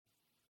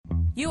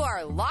You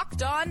are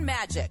Locked On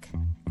Magic,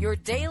 your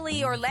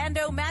daily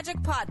Orlando Magic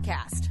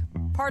podcast,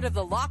 part of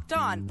the Locked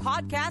On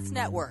Podcast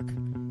Network,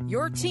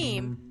 your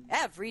team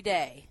every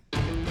day.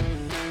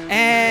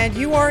 And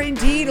you are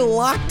indeed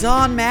Locked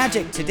On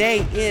Magic.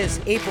 Today is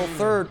April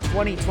 3rd,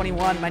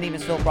 2021. My name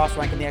is Philip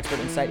Rossrank. I'm the expert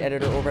insight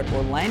editor over at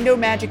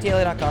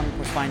OrlandoMagicDaily.com. Of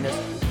course, find us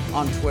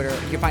on Twitter.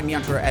 You can find me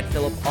on Twitter at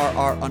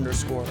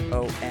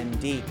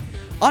PhilipRR_OND.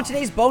 On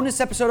today's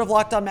bonus episode of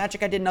Locked On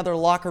Magic, I did another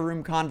locker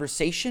room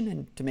conversation,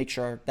 and to make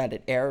sure that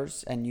it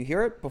airs and you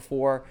hear it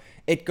before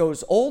it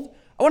goes old,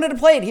 I wanted to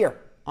play it here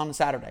on a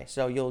Saturday.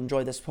 So you'll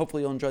enjoy this.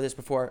 Hopefully you'll enjoy this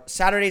before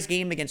Saturday's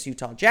game against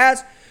Utah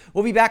Jazz.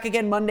 We'll be back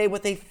again Monday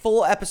with a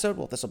full episode.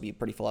 Well, this will be a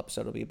pretty full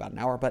episode. It'll be about an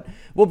hour, but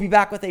we'll be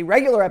back with a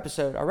regular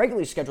episode, a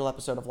regularly scheduled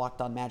episode of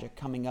Locked On Magic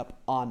coming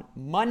up on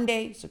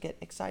Monday. So get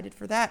excited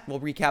for that. We'll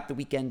recap the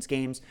weekend's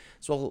games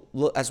as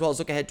well as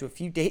look ahead to a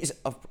few days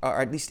of, or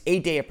at least a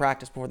day of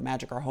practice before the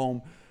Magic are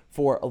home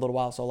for a little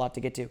while. So a lot to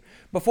get to.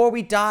 Before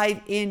we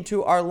dive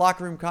into our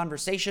locker room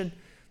conversation,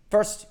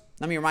 first,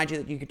 let me remind you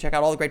that you can check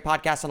out all the great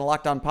podcasts on the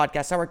Locked On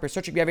Podcast Network by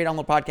searching every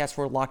download podcast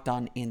for Locked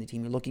On and the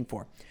team you're looking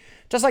for.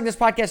 Just like this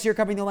podcast here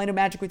covering the Orlando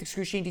Magic with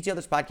excruciating detail,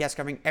 this podcast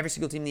covering every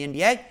single team in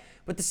the NBA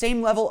with the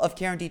same level of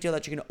care and detail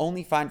that you can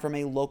only find from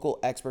a local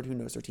expert who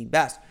knows their team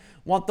best.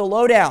 Want the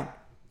lowdown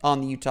on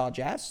the Utah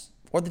Jazz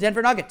or the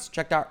Denver Nuggets?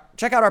 Check out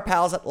our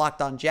pals at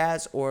Locked On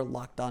Jazz or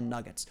Locked On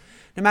Nuggets.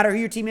 No matter who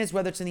your team is,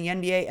 whether it's in the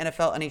NBA,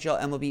 NFL,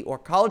 NHL, MLB, or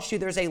college too,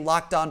 there's a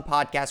Locked On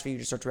podcast for you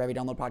to search for every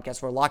download podcast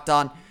for Locked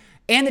On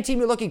and the team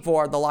you're looking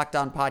for, the Locked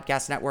On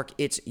Podcast Network.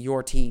 It's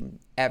your team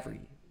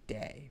every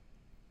day.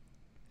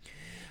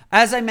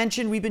 As I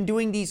mentioned, we've been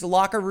doing these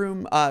locker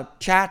room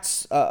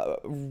chats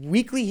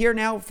weekly here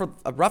now for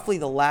roughly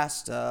the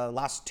last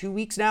 2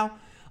 weeks now.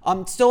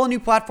 Still a new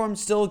platform,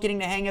 still getting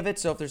the hang of it.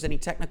 So if there's any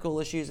technical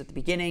issues at the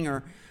beginning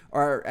or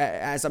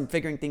as I'm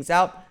figuring things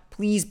out,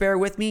 please bear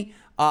with me.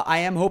 I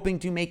am hoping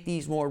to make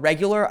these more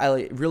regular.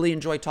 I really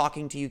enjoy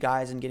talking to you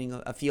guys and getting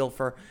a feel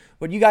for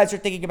what you guys are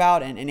thinking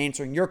about and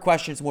answering your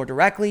questions more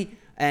directly.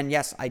 And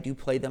yes, I do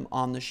play them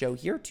on the show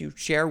here to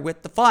share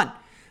with the fun.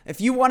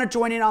 If you want to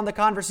join in on the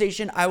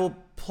conversation, I will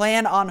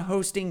plan on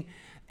hosting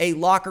a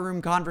locker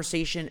room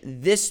conversation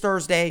this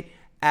Thursday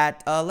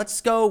at, let's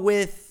go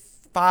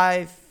with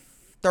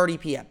 5:30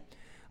 p.m.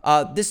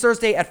 This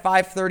Thursday at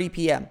 5:30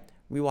 p.m.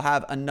 we will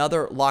have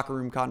another locker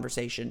room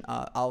conversation.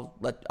 I'll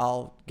let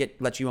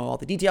you know all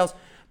the details.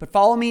 But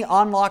follow me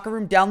on Locker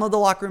Room. Download the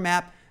Locker Room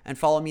app and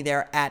follow me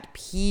there at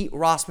P.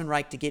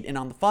 Rossman-Reich to get in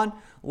on the fun.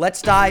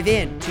 Let's dive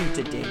into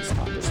today's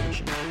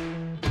conversation.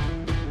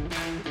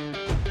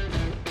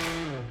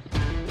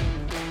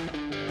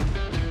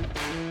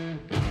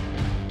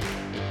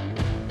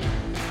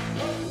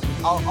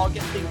 I'll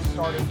get things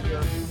started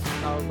here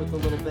with a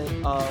little bit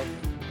of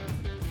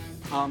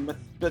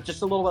with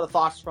just a little bit of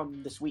thoughts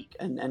from this week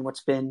and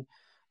what's been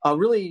a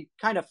really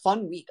kind of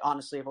fun week,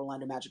 honestly, of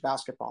Orlando Magic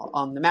basketball.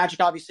 The Magic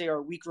obviously are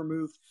a week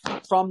removed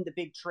from the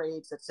big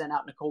trades that sent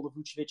out Nikola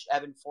Vucevic,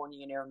 Evan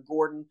Fournier, and Aaron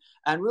Gordon,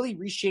 and really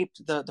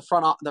reshaped the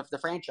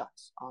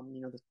franchise.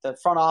 The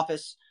front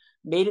office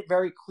made it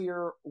very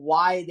clear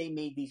why they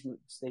made these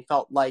moves. They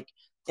felt like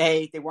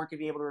A, they weren't going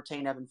to be able to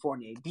retain Evan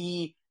Fournier.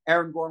 B,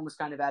 Aaron Gordon was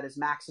kind of at his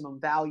maximum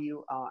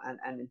value,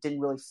 and it didn't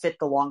really fit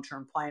the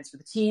long-term plans for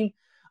the team.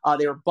 They've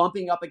been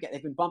bumping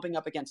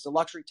up against the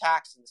luxury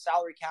tax and the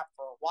salary cap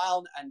for a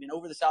while, and been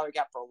over the salary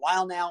cap for a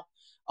while now.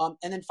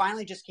 And then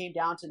finally just came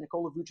down to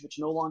Nikola Vucevic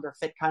no longer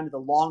fit kind of the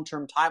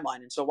long-term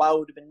timeline. And so while it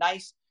would have been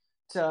nice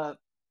to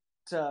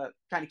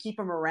kind of keep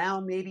him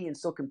around maybe and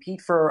still compete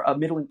for a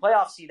middling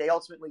playoff seed, they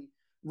ultimately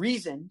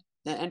reasoned,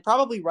 and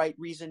probably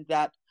reasoned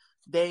that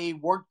they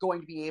weren't going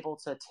to be able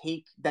to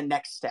take the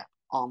next step.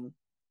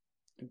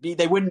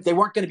 They weren't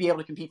going to be able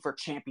to compete for a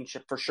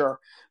championship for sure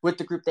with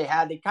the group they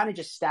had. They kind of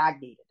just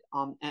stagnated.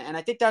 And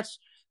I think that's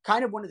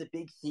kind of one of the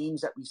big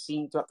themes that we've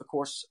seen throughout the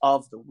course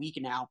of the week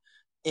now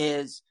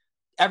is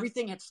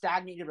everything had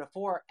stagnated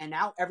before, and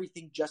now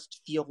everything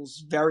just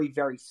feels very,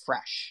 very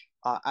fresh.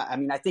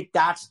 I think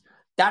that's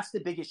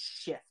the biggest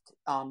shift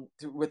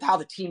with how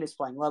the team is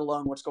playing, let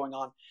alone what's going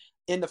on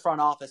in the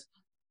front office.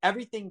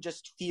 Everything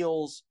just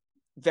feels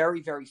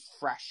very, very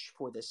fresh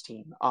for this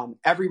team.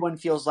 Everyone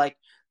feels like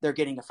they're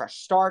getting a fresh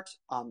start.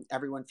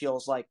 Everyone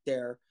feels like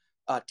they're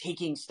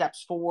taking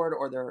steps forward,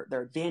 or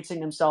they're advancing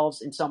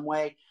themselves in some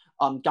way.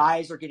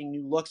 Guys are getting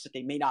new looks that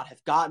they may not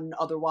have gotten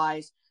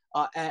otherwise.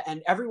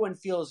 And everyone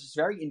feels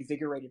very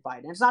invigorated by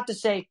it. And it's not to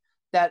say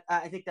that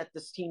I think that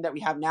this team that we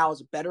have now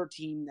is a better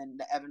team than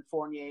the Evan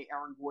Fournier,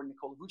 Aaron Gordon,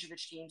 Nikola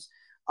Vucevic teams.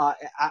 I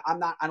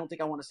don't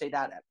think I want to say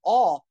that at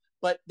all.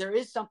 But there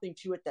is something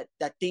to it that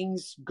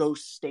things go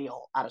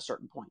stale at a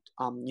certain point.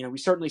 We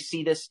certainly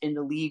see this in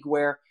the league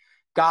where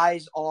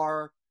guys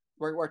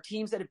where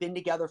teams that have been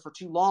together for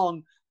too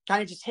long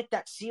kind of just hit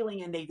that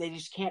ceiling and they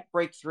just can't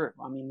break through.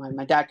 I mean,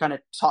 my dad kind of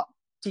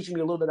teaching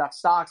me a little bit about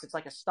stocks. It's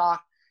like a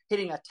stock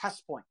hitting a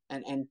test point.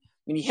 And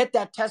when you hit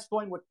that test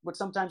point, what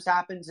sometimes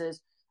happens is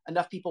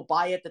enough people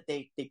buy it that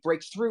they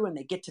break through and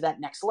they get to that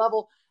next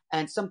level.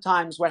 And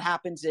sometimes what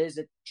happens is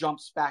it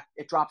drops back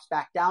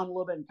down a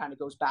little bit and kind of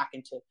goes back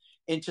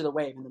into the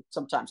wave. And then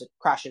sometimes it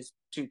crashes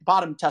to the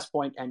bottom test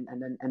point and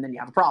then you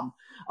have a problem.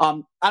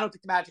 I don't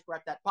think the Magic were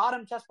at that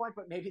bottom test point,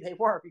 but maybe they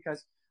were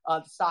because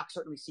the stock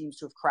certainly seems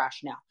to have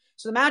crashed now.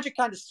 So the Magic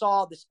kind of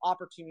saw this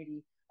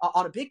opportunity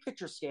on a big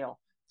picture scale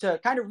to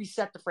kind of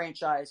reset the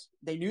franchise.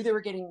 They knew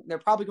they're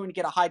probably going to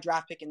get a high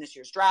draft pick in this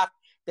year's draft.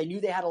 They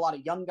knew they had a lot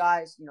of young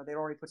guys. They'd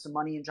already put some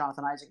money in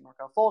Jonathan Isaac and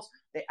Markelle Fultz.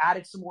 They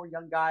added some more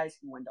young guys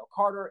in Wendell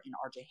Carter, in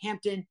RJ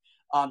Hampton,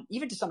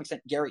 even to some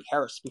extent Gary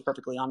Harris, to be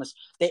perfectly honest.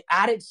 They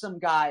added some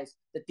guys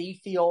that they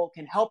feel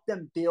can help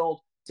them build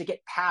to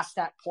get past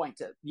that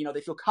point.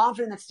 They feel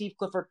confident that Steve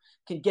Clifford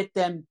can get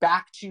them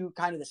back to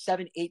kind of the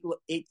 7,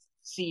 8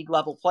 seed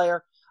level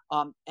player.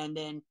 And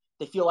then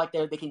they feel like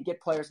they can get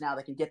players now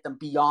that can get them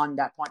beyond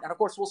that point. And of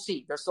course, we'll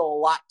see. There's still a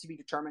lot to be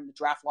determined. The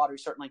draft lottery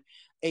is certainly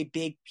a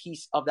big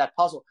piece of that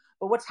puzzle.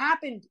 But what's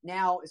happened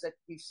now is that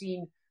we've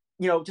seen,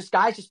 just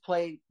guys just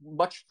play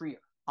much freer.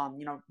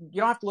 You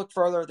don't have to look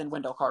further than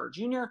Wendell Carter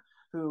Jr.,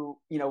 who,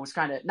 was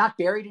kind of not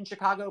buried in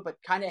Chicago, but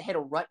kind of hit a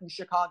rut in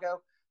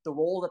Chicago. The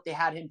role that they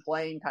had him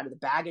playing, kind of the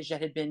baggage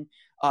that had been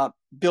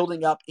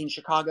building up in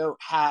Chicago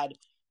had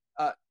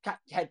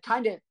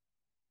kind of,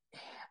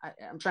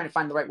 I'm trying to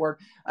find the right word,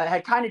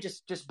 had kind of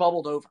just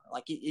bubbled over.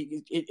 Like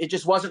it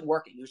just wasn't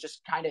working. It was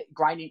just kind of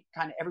grinding,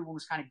 everyone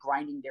was kind of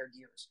grinding their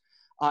gears.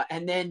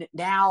 And then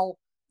now,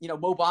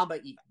 Mo Bamba,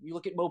 even you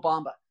look at Mo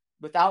Bamba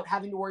without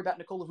having to worry about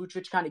Nikola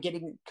Vucevic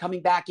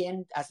coming back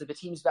in as the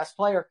team's best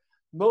player.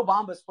 Mo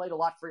Bamba's played a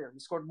lot freer. He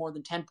scored more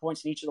than 10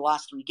 points in each of the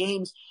last 3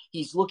 games.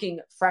 He's looking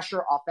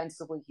fresher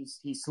offensively.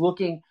 He's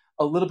looking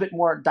a little bit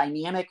more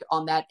dynamic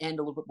on that end,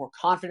 a little bit more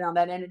confident on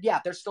that end. And yeah,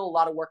 there's still a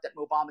lot of work that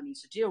Mo Bamba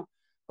needs to do.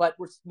 But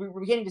we're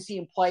beginning to see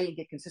him play and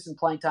get consistent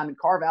playing time and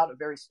carve out a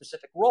very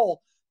specific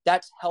role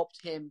that's helped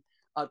him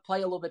play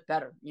a little bit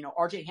better.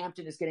 RJ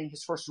Hampton is getting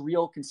his first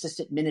real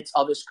consistent minutes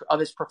of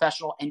his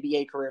professional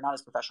NBA career, not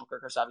his professional career,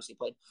 because obviously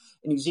played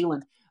in New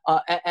Zealand.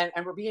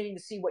 And we're beginning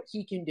to see what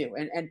he can do.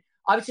 And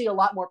obviously a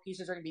lot more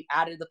pieces are going to be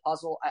added to the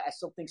puzzle. I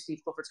still think Steve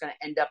Clifford's going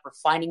to end up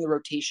refining the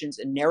rotations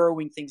and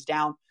narrowing things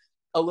down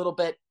a little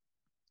bit.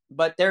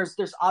 But there's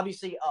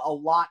obviously a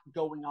lot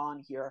going on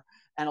here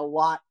and a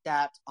lot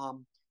that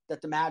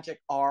the Magic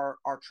are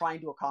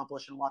trying to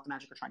accomplish and a lot the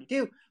Magic are trying to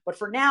do. But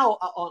for now,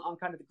 on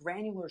kind of the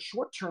granular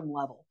short-term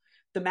level,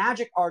 the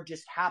Magic are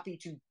just happy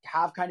to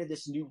have kind of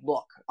this new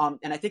look.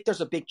 And I think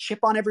there's a big chip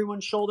on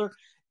everyone's shoulder.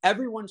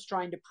 Everyone's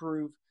trying to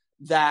prove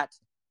that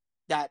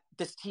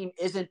this team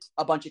isn't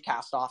a bunch of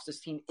cast-offs. This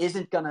team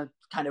isn't going to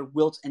kind of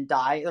wilt and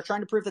die. They're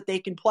trying to prove that they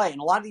can play.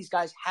 And a lot of these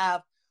guys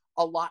have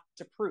a lot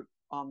to prove.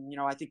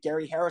 I think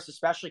Gary Harris,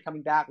 especially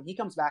coming back, when he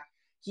comes back,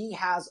 he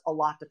has a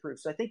lot to prove.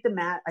 So I think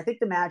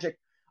the Magic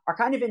are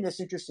kind of in this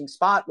interesting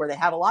spot where they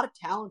have a lot of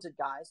talented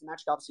guys. The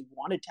Magic obviously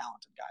wanted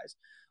talented guys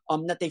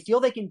that they feel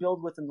they can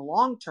build with in the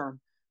long term,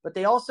 but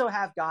they also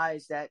have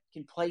guys that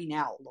can play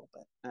now a little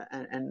bit.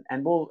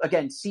 And we'll,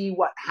 again, see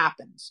what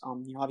happens.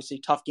 Obviously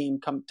tough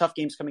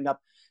games coming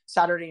up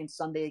Saturday and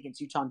Sunday against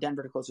Utah and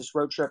Denver to close this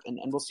road trip. And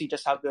we'll see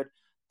just how good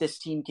this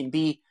team can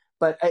be.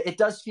 But it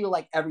does feel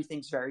like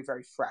everything's very,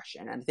 very fresh.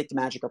 And I think the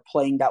Magic are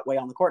playing that way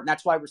on the court. And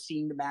that's why we're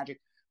seeing the Magic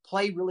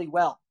play really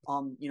well.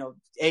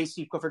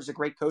 Steve Clifford is a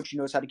great coach. He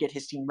knows how to get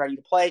his team ready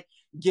to play,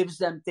 gives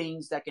them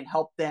things that can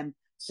help them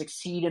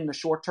succeed in the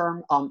short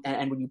term.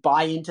 And when you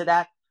buy into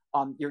that,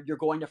 you're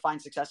going to find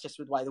success just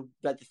with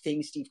the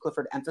things Steve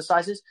Clifford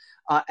emphasizes.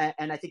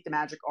 And I think the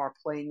Magic are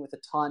playing with a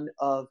ton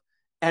of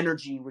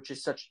energy, which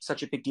is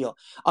such a big deal.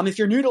 If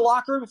you're new to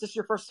Locker Room, if this is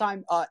your first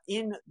time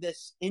in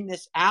this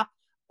app,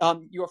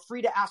 you're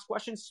free to ask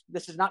questions.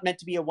 This is not meant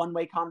to be a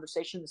one-way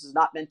conversation. This is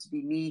not meant to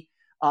be me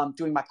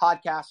doing my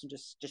podcast and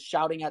just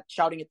shouting at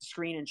the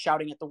screen and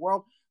shouting at the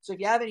world. So if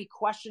you have any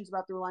questions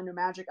about the Orlando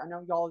Magic, I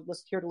know y'all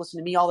here to listen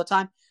to me all the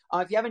time.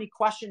 If you have any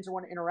questions or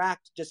want to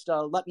interact, just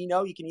let me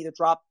know. You can either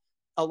drop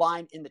a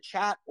line in the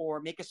chat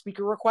or make a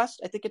speaker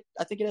request. I think it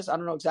is. I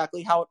don't know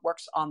exactly how it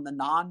works on the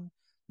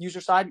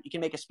non-user side. You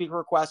can make a speaker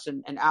request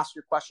and ask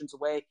your questions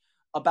away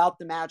about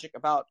the Magic,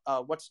 about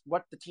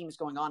what the team is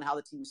going on, how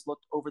the team has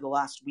looked over the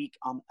last week.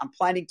 I'm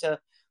planning to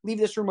leave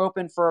this room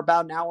open for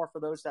about an hour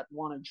for those that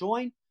want to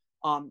join.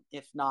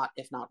 If not,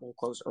 we'll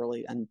close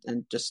early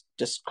and just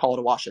call it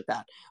a wash at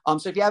that.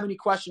 So if you have any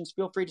questions,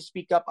 feel free to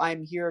speak up.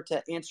 I'm here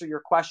to answer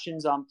your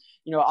questions.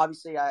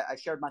 Obviously I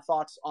shared my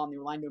thoughts on the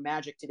Orlando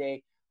Magic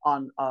today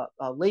on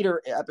a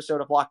later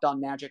episode of Locked On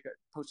Magic,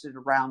 posted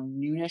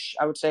around noonish,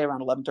 I would say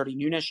around 11:30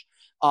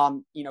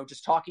 noonish.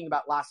 Just talking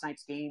about last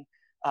night's game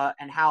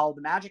and how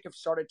the Magic have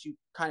started to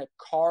kind of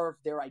carve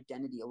their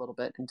identity a little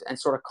bit and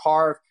sort of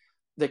carve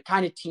the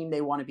kind of team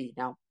they want to be.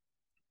 Now,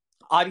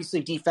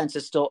 obviously, defense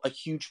is still a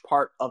huge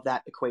part of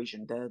that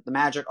equation. The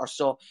Magic are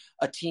still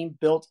a team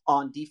built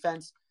on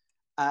defense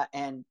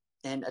and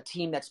a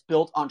team that's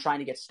built on trying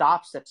to get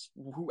stops. That's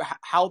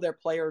how their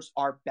players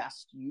are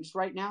best used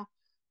right now.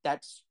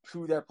 That's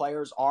who their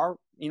players are,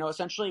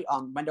 essentially.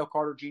 Wendell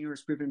Carter Jr.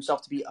 has proven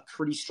himself to be a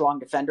pretty strong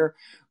defender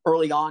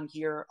early on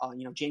here.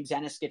 James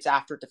Ennis gets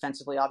after it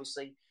defensively,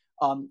 obviously.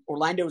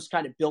 Orlando's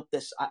kind of built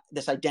this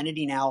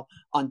identity now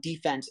on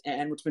defense.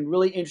 And what's been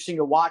really interesting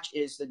to watch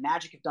is the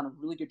Magic have done a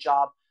really good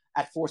job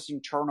at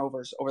forcing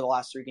turnovers over the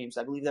last 3 games.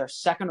 I believe they're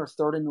second or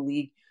third in the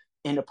league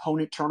in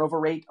opponent turnover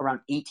rate,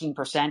 around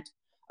 18%,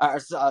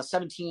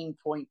 17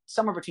 point,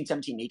 somewhere between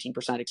 17 and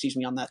 18%, excuse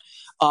me on that.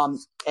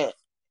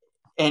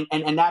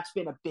 And that's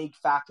been a big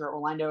factor.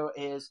 Orlando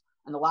is,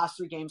 in the last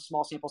 3 games,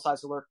 small sample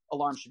size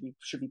alarm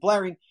should be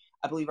blaring.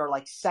 I believe are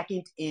like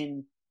second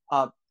in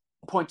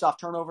points off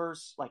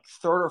turnovers, like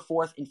third or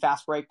fourth in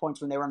fast break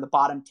points when they were in the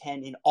bottom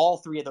 10 in all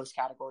 3 of those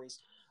categories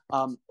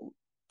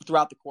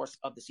throughout the course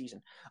of the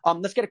season.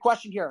 Let's get a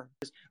question here.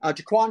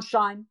 Jaquan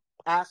Shine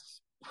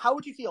asks, how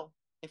would you feel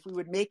if we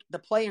would make the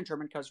play-in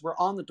tournament because we're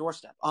on the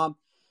doorstep?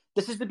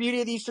 This is the beauty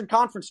of the Eastern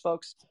Conference,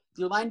 folks.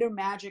 The Orlando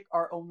Magic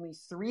are only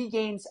 3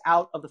 games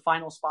out of the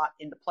final spot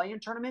in the play-in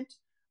tournament.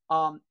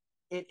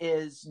 It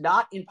is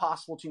not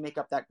impossible to make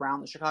up that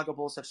ground. The Chicago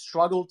Bulls have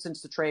struggled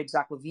since the trade.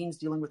 Zach LaVine's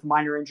dealing with a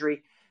minor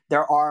injury.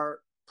 There are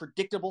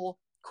predictable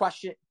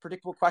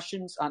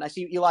questions. And I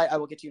see you, Eli. I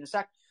will get to you in a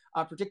sec.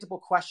 Predictable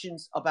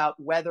questions about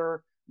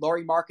whether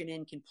Lauri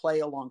Markkanen can play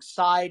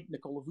alongside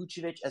Nikola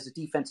Vucevic as a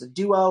defensive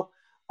duo.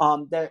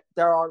 There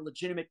are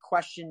legitimate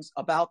questions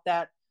about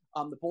that.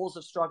 The Bulls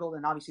have struggled,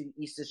 and obviously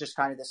the East is just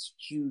kind of this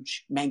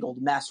huge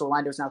mangled mess.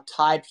 Orlando's now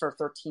tied for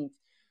 13th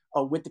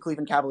with the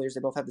Cleveland Cavaliers.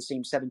 They both have the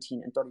same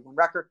 17-31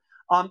 record.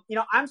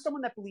 I'm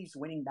someone that believes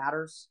winning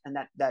matters and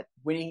that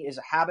winning is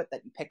a habit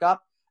that you pick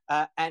up.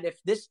 And if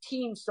this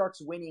team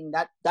starts winning,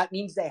 that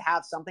means they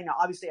have something. Now,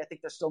 obviously, I think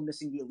they're still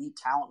missing the elite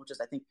talent, which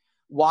is, I think,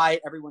 why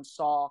everyone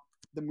saw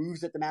the moves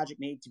that the Magic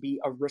made to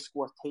be a risk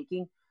worth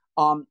taking.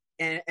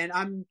 And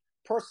I'm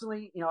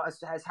personally,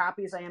 as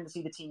happy as I am to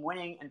see the team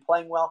winning and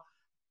playing well,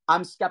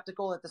 I'm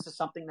skeptical that this is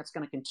something that's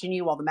going to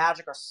continue. While the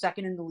Magic are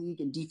second in the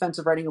league in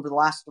defensive rating over the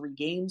last 3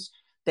 games,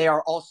 they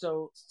are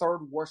also third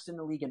worst in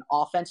the league in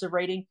offensive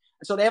rating.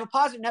 And so they have a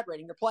positive net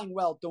rating. They're playing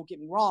well, don't get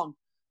me wrong,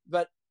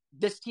 but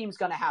this team's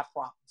going to have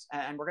problems.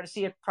 And we're going to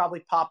see it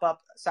probably pop up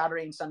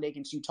Saturday and Sunday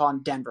against Utah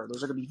and Denver.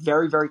 Those are going to be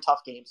very, very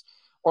tough games.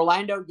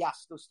 Orlando,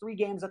 yes, those 3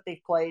 games that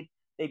they've played,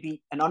 they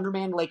beat an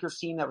undermanned Lakers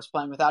team that was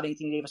playing without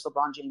Anthony Davis,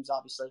 LeBron James,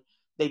 obviously.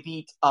 They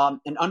beat an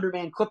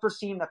undermanned Clippers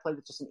team that played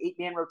with just an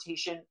 8-man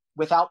rotation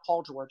without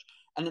Paul George.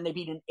 And then they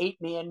beat an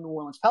 8-man New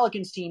Orleans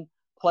Pelicans team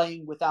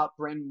playing without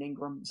Brandon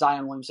Ingram,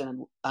 Zion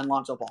Williamson, and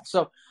Lonzo Ball.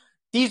 So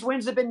these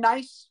wins have been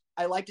nice.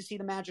 I like to see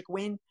the Magic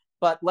win,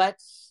 but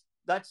let's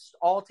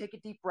all take a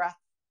deep breath.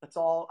 Let's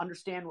all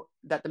understand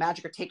that the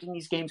Magic are taking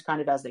these games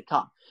kind of as they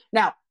come.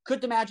 Now, could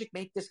the Magic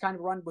make this kind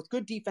of run? With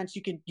good defense,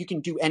 you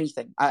can do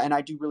anything, and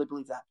I do really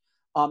believe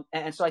that.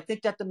 And so I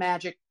think that the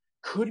Magic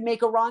could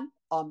make a run.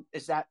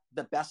 Is that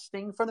the best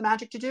thing for the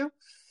Magic to do?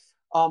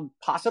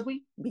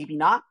 Possibly, maybe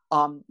not.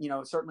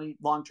 Certainly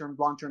long-term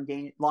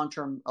gain,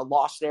 long-term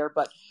loss there.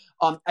 But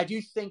I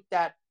do think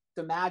that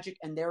the Magic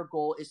and their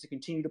goal is to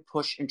continue to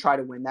push and try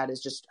to win. That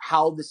is just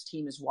how this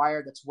team is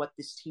wired. That's what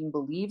this team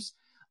believes.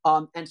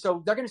 And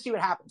so they're going to see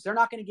what happens. They're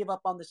not going to give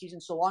up on the season.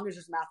 So long as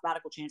there's a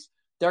mathematical chance,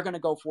 they're going to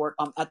go for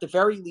it. At the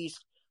very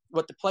least,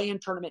 what the play-in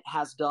tournament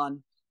has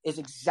done is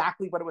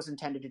exactly what it was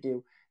intended to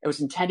do. It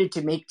was intended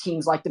to make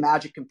teams like the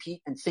Magic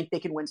compete and think they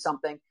can win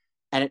something,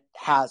 and it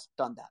has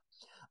done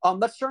that.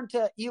 Let's turn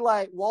to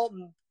Eli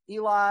Walton.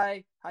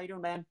 Eli, how you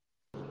doing, man?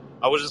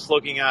 I was just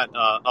looking at,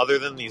 other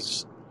than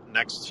these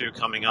next 2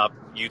 coming up,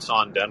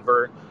 Utah and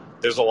Denver,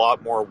 there's a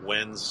lot more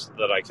wins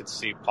that I could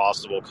see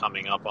possible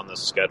coming up on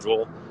this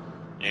schedule.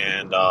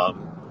 And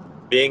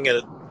being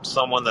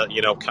someone that,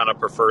 kind of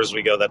prefers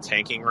we go that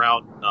tanking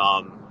route,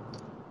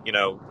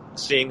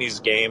 seeing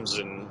these games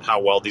and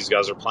how well these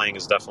guys are playing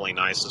is definitely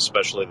nice,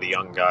 especially the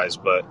young guys.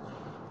 But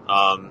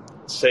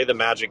say the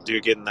Magic do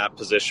get in that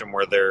position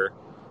where they're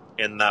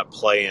in that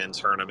play-in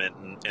tournament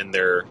and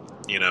they're,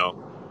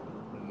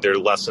 they're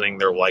lessening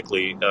their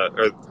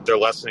they're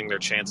lessening their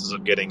chances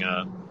of getting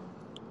a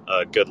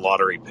good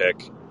lottery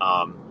pick.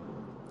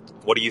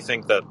 What do you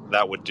think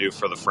that would do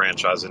for the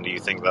franchise? And do you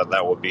think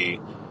that would be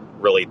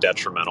really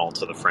detrimental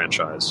to the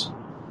franchise?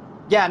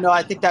 Yeah, no,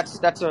 I think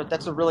that's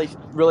a really,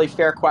 really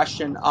fair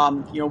question.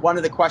 One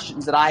of the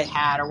questions that I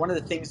had, or one of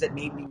the things that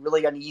made me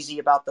really uneasy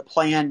about the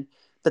plan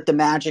that the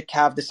Magic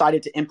have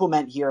decided to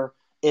implement here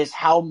is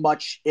how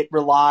much it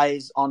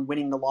relies on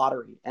winning the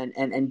lottery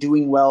and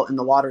doing well in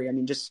the lottery. I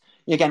mean, just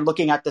again,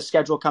 looking at the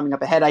schedule coming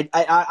up ahead,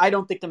 I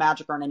don't think the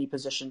Magic are in any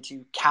position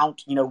to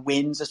count,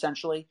 wins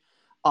essentially.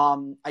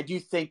 I do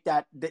think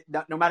that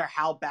no matter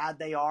how bad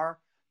they are,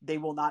 they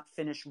will not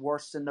finish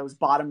worse than those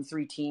bottom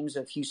 3 teams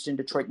of Houston,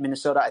 Detroit,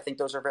 Minnesota. I think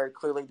those are very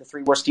clearly the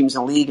 3 worst teams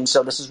in the league. And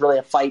so this is really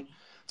a fight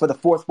for the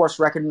 4th worst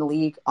record in the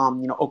league.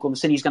 Oklahoma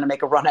City is going to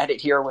make a run at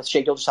it here with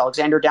Shai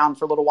Gilgeous-Alexander down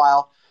for a little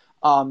while.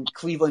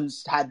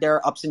 Cleveland's had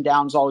their ups and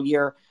downs all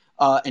year.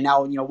 And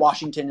now,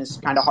 Washington is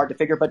kind of hard to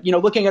figure. But,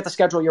 looking at the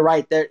schedule, you're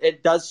right.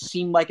 It does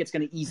seem like it's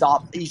going to ease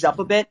up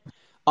a bit.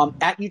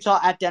 At Utah,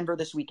 at Denver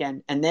this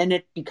weekend. And then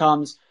it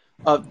becomes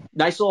a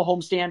nice little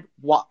homestand,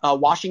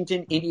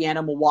 Washington,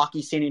 Indiana,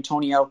 Milwaukee, San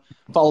Antonio,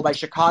 followed by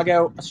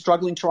Chicago, a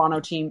struggling Toronto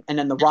team, and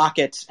then the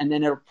Rockets. And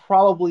then it'll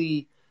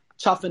probably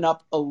toughen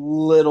up a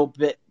little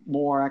bit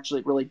more.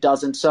 Actually, it really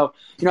doesn't. So,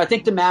 I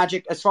think the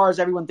Magic, as far as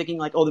everyone thinking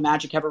like, oh, the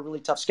Magic have a really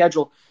tough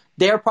schedule,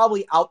 they're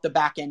probably out the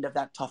back end of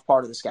that tough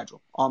part of the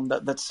schedule.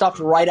 The stuff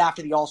right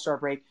after the All-Star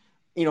break,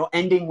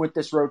 ending with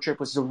this road trip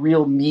was a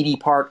real meaty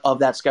part of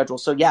that schedule.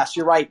 So, yes,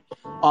 you're right.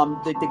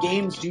 The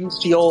games do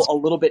feel a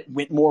little bit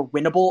more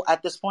winnable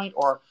at this point,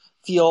 or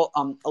feel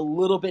a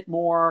little bit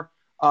more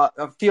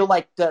feel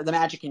like the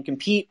Magic can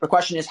compete. The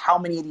question is, how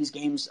many of these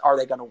games are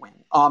they going to win?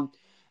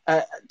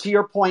 To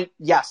your point,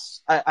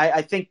 yes,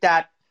 I think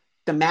that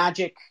the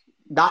Magic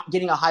not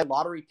getting a high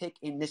lottery pick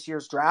in this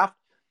year's draft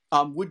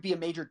would be a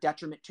major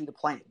detriment to the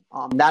plan.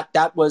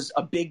 That was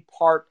a big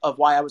part of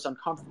why I was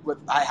uncomfortable with.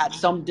 I had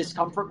some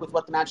discomfort with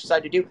what the Magic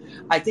decided to do.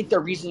 I think their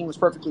reasoning was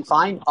perfectly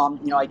fine.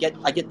 I get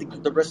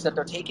the risk that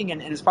they're taking,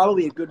 and it's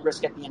probably a good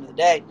risk at the end of the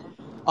day.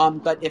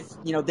 But if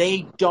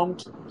they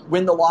don't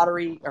win the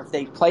lottery, or if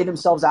they play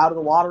themselves out of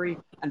the lottery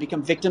and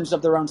become victims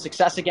of their own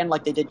success again,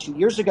 like they did 2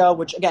 years ago,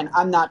 which again,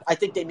 I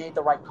think they made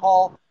the right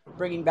call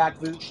bringing back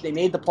Vooch. They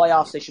made the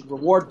playoffs. They should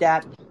reward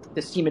that.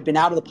 This team had been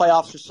out of the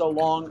playoffs for so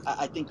long.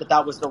 I think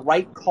that was the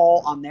right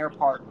call on their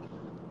part.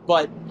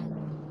 But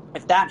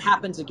if that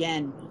happens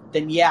again,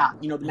 then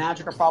the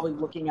Magic are probably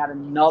looking at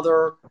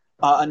another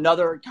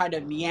kind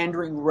of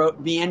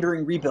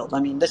meandering rebuild. I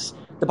mean,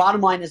 the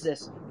bottom line is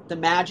this. The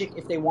Magic,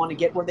 if they want to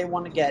get where they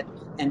want to get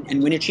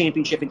and win a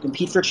championship and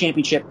compete for a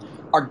championship,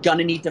 are going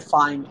to need to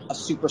find a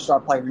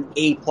superstar player, an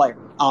A player.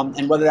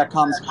 And whether that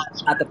comes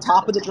at the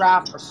top of the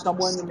draft or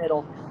somewhere in the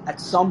middle, at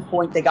some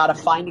point they got to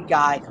find a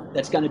guy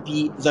that's going to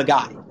be the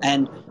guy.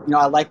 And,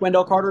 I like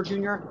Wendell Carter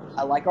Jr.,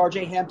 I like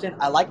R.J. Hampton,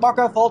 I like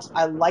Markelle Fultz,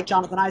 I like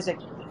Jonathan Isaac.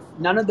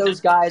 None of those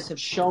guys have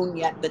shown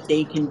yet that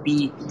they can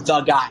be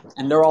the guy,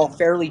 and they're all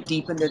fairly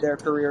deep into their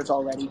careers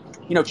already.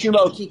 Chuma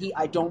Okeke,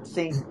 I don't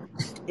think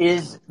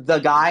is the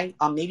guy.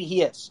 Maybe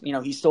he is.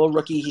 He's still a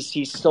rookie.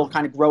 He's still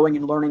kind of growing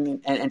and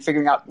learning and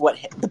figuring out what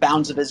the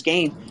bounds of his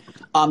game.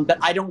 But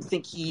I don't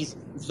think he's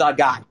the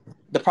guy.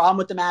 The problem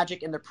with the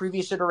Magic in the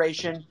previous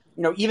iteration,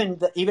 even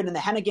in the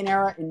Hennigan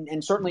era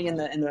and certainly in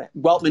the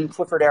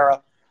Weltman-Clifford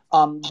era,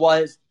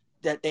 was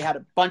that they had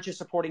a bunch of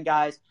supporting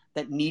guys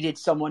that needed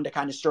someone to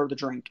kind of stir the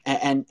drink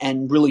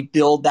and really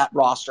build that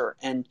roster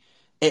and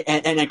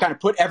kind of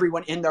put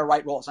everyone in their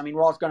right roles. I mean,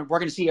 we're going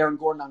to see Aaron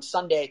Gordon on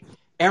Sunday.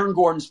 Aaron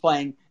Gordon's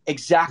playing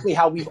exactly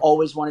how we've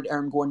always wanted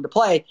Aaron Gordon to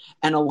play,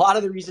 and a lot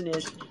of the reason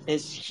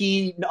is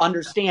he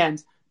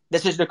understands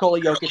this is Nikola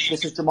Jokic,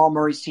 this is Jamal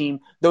Murray's team.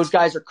 Those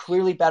guys are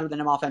clearly better than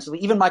him offensively.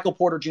 Even Michael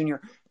Porter Jr.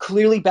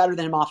 clearly better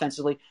than him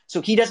offensively.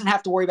 So he doesn't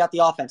have to worry about the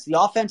offense. The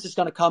offense is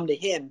going to come to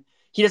him.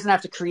 He doesn't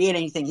have to create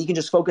anything. He can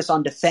just focus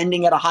on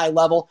defending at a high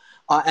level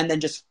and then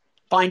just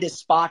find his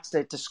spots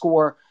to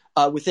score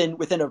within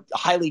a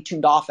highly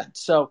tuned offense.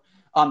 So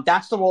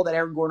that's the role that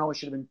Aaron Gordon always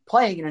should have been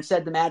playing. And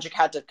instead, the Magic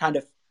had to kind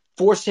of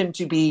force him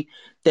to be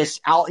this,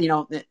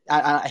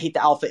 I hate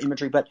the alpha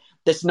imagery, but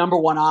this number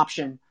one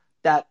option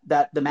that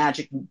the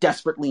Magic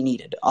desperately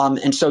needed.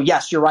 And so,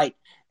 yes, you're right.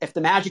 If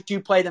the Magic do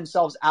play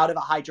themselves out of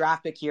a high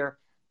draft pick here,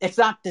 it's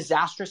not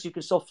disastrous. You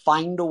can still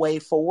find a way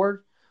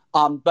forward.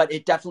 But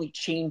it definitely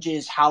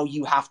changes how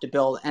you have to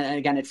build. And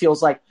again, it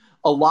feels like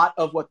a lot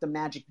of what the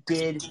Magic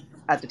did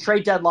at the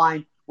trade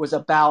deadline was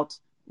about,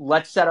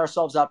 let's set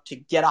ourselves up to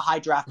get a high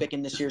draft pick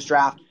in this year's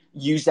draft,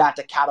 use that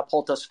to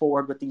catapult us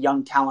forward with the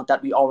young talent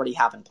that we already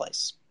have in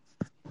place.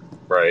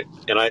 Right.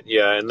 And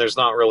and there's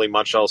not really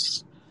much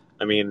else.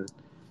 I mean,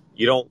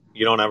 you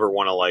don't ever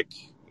want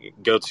to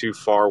go too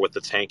far with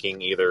the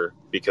tanking either,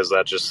 because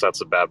that just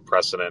sets a bad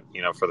precedent,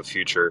 for the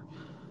future.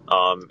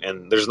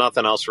 And there's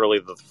nothing else really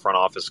that the front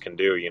office can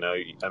do.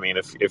 I mean,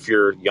 if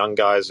your young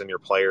guys and your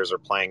players are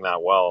playing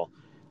that well,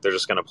 they're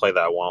just going to play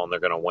that well and they're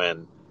going to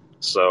win.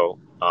 So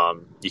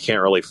you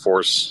can't really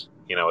force,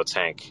 a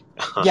tank.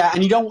 Yeah,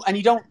 and you don't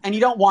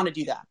want to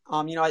do that.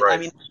 Right. I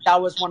mean,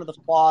 that was one of the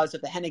flaws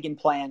of the Hennigan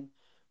plan,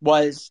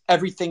 was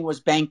everything was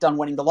banked on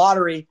winning the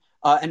lottery,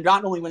 and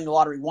not only winning the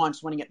lottery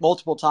once, winning it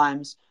multiple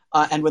times.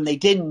 And when they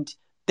didn't,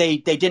 they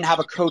didn't have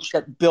a coach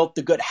that built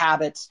the good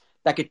habits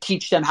that could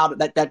teach them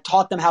that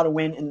taught them how to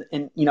win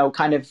and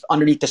kind of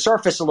underneath the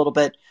surface a little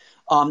bit.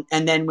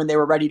 And then when they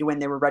were ready to win,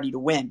 they were ready to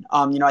win.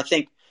 I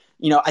think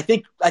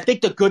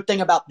the good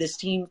thing about this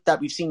team that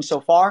we've seen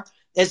so far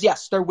is,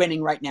 yes, they're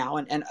winning right now.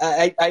 And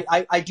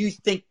I do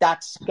think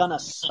that's going to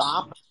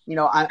stop.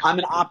 I'm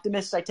an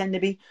optimist, I tend to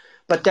be,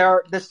 but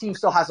this team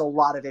still has a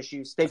lot of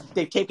issues.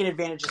 They've taken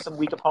advantage of some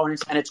weak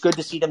opponents, and it's good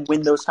to see them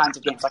win those kinds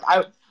of games.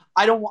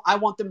 I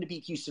want them to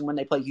beat Houston when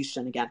they play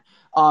Houston again.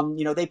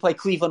 They play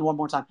Cleveland one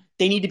more time.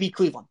 They need to beat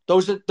Cleveland.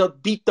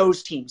 Beat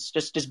those teams.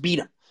 Just beat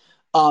them.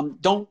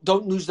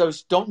 Don't lose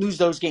those. Don't lose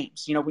those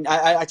games.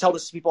 I tell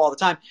this to people all the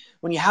time.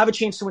 When you have a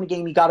chance to win a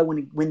game, you got to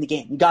win the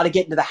game. You got to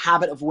get into the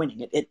habit of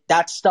winning.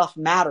 That stuff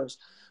matters.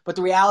 But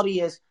the reality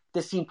is,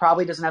 this team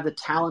probably doesn't have the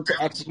talent to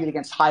execute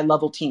against high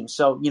level teams.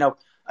 So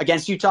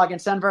against Utah,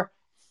 against Denver.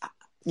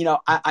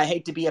 I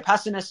hate to be a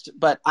pessimist,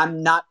 but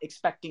I'm not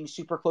expecting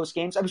super close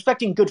games. I'm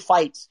expecting good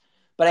fights,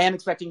 but I am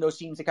expecting those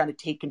teams to kind of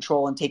take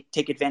control and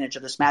take advantage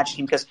of this Magic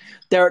team, because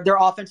their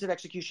offensive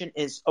execution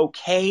is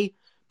okay,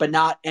 but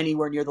not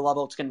anywhere near the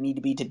level it's going to need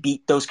to be to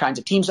beat those kinds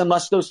of teams,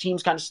 unless those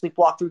teams kind of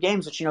sleepwalk through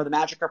games, which, the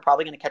Magic are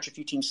probably going to catch a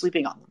few teams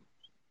sleeping on them.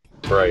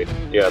 Right.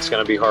 Yeah, it's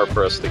going to be hard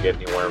for us to get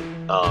anywhere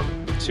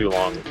too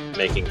long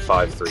making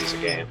 5 threes a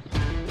game.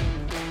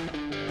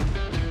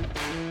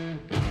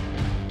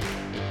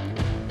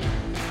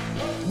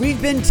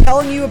 We've been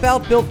telling you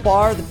about Built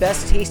Bar, the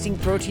best tasting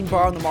protein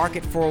bar on the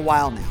market for a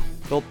while now.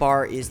 Built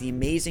Bar is the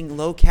amazing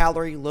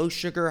low-calorie,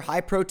 low-sugar,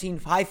 high-protein,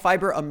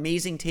 high-fiber,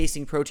 amazing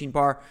tasting protein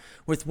bar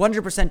with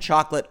 100%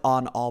 chocolate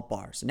on all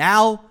bars.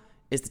 Now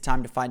is the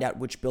time to find out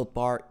which Built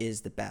Bar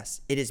is the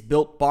best. It is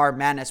Built Bar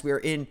Madness. We are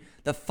in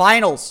the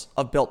finals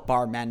of Built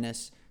Bar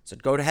Madness. So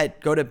go to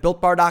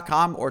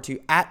BuiltBar.com or to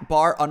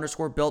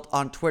 @bar_built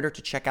on Twitter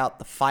to check out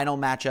the final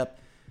matchup.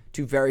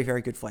 Two very,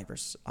 very good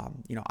flavors.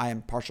 I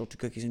am partial to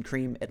cookies and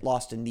cream. It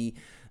lost in the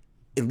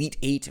Elite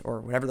Eight or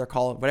whatever they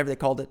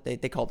called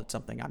it. They called it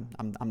something.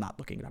 I'm not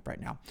looking it up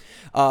right now.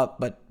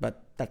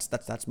 But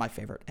that's my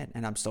favorite,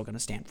 and I'm still going to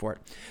stand for it.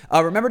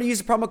 Remember to use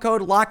the promo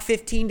code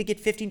LOCK15 to get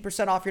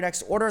 15% off your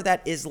next order.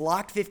 That is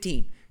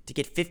LOCK15 to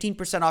get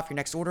 15% off your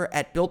next order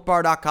at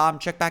BuiltBar.com.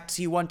 Check back to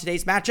see who won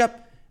today's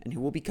matchup and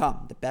who will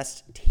become the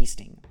best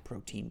tasting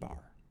protein bar.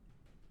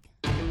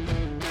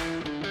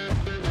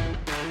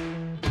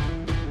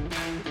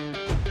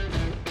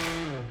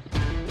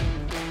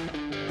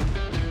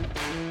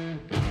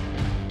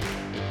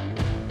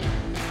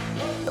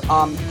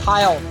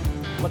 Kyle,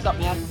 what's up,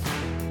 man?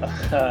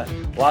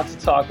 Lots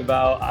to talk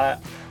about. I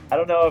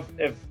don't know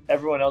if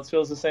everyone else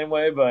feels the same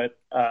way, but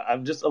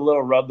I'm just a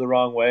little rubbed the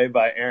wrong way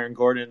by Aaron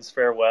Gordon's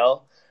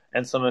farewell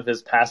and some of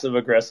his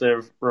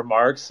passive-aggressive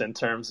remarks in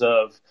terms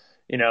of,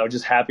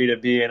 just happy to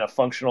be in a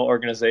functional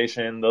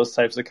organization, those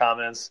types of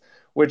comments,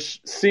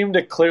 which seem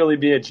to clearly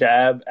be a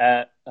jab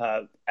at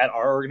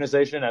our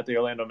organization, at the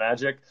Orlando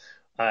Magic.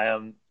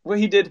 Well,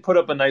 he did put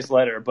up a nice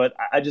letter, but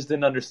I just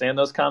didn't understand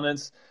those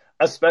comments,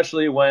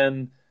 especially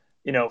when,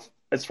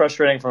 it's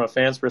frustrating from a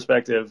fan's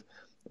perspective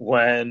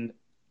when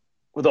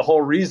the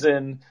whole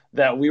reason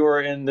that we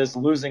were in this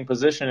losing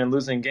position and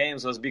losing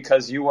games was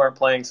because you weren't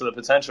playing to the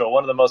potential.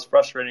 One of the most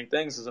frustrating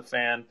things as a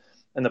fan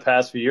in the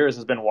past few years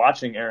has been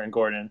watching Aaron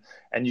Gordon,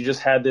 and you just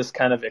had this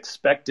kind of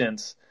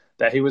expectance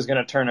that he was going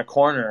to turn a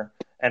corner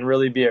and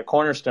really be a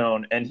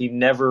cornerstone, and he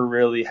never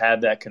really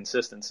had that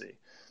consistency.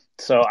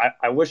 So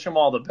I wish him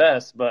all the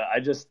best, but I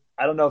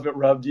don't know if it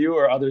rubbed you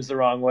or others the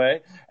wrong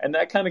way. And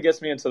that kind of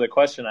gets me into the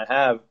question I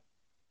have,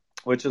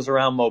 which is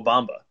around Mo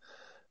Bamba,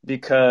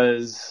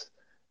 because,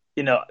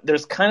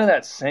 there's kind of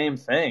that same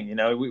thing.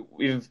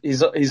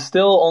 He's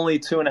still only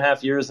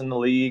 2.5 years in the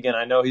league, and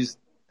I know he's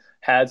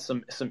had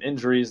some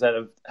injuries that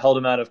have held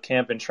him out of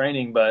camp and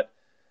training, but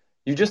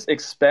you just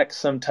expect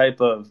some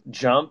type of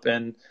jump.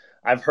 And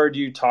I've heard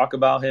you talk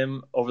about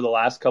him over the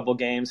last couple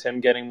games,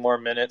 him getting more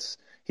minutes.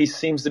 He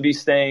seems to be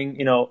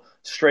staying,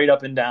 straight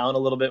up and down a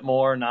little bit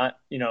more, not,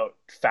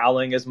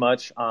 fouling as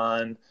much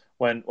on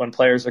when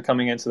players are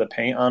coming into the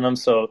paint on him.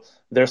 So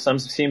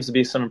seems to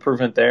be some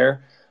improvement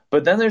there.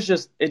 But then it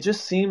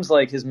just seems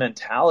like his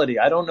mentality,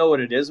 I don't know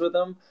what it is with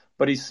him,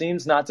 but he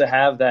seems not to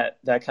have that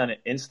kind of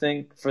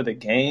instinct for the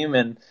game,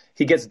 and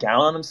he gets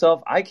down on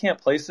himself. I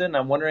can't place it, and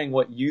I'm wondering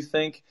what you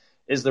think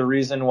is the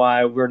reason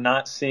why we're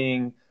not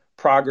seeing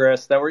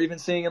progress that we're even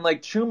seeing in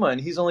like Chuma,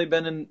 and he's only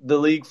been in the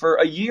league for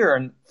a year,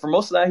 and for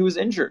most of that he was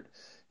injured.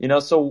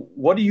 So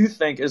what do you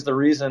think is the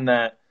reason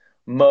that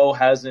Mo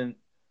hasn't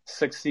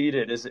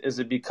succeeded? Is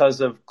it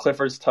because of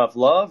Clifford's tough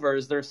love, or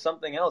is there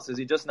something else? Does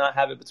he just not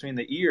have it between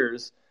the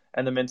ears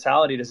and the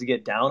mentality? Does he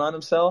get down on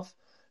himself?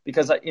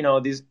 Because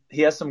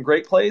he has some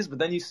great plays, but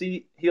then you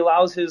see he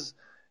allows his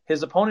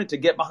opponent to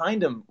get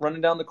behind him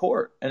running down the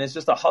court, and it's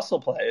just a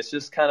hustle play. It's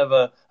just kind of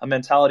a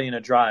mentality and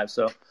a drive.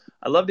 So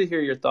I'd love to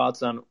hear your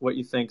thoughts on what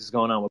you think is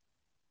going on with.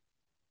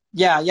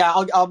 Yeah.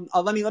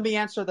 Let me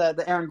answer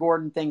the Aaron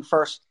Gordon thing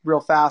first,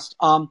 real fast.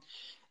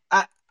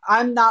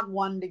 I'm not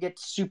one to get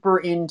super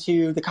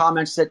into the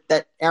comments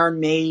that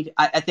Aaron made.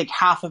 I think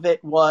half of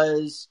it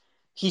was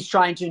he's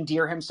trying to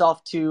endear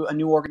himself to a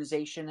new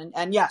organization.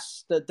 And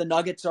yes, the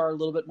Nuggets are a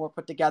little bit more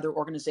put together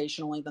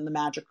organizationally than the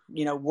Magic,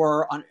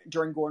 were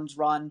during Gordon's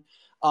run.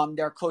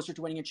 They're closer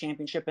to winning a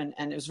championship. And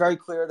it was very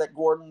clear that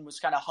Gordon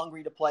was kind of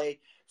hungry to play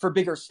for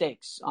bigger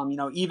stakes.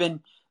 Not even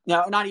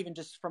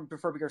just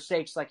for bigger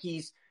stakes. Like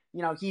he's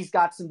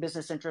got some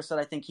business interests that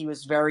I think he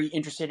was very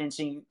interested in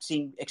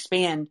seeing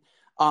expand.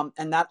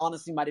 And that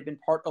honestly might have been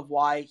part of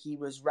why he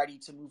was ready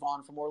to move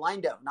on from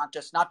Orlando.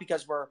 Not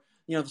because we're,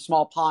 the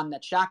small pond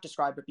that Shaq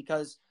described, but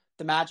because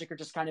the Magic are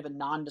just kind of a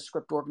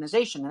nondescript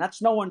organization. And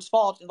that's no one's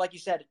fault. And like you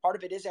said, part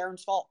of it is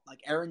Aaron's fault.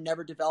 Like Aaron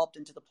never developed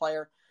into the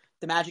player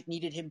the Magic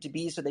needed him to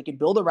be so they could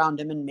build around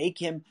him and make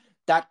him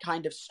that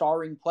kind of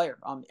starring player.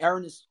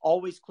 Aaron has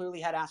always clearly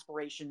had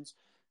aspirations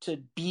to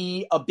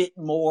be a bit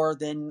more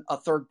than a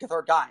third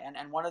guy.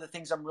 And one of the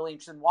things I'm really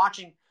interested in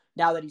watching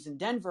now that he's in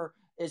Denver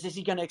is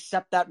he going to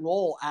accept that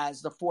role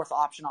as the fourth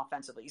option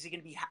offensively?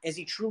 Is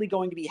he truly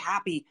going to be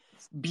happy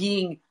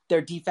being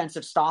their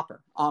defensive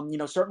stopper?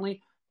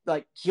 Certainly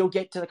like he'll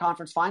get to the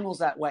conference finals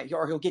that way,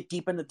 or he'll get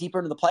deeper into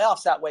the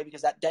playoffs that way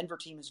because that Denver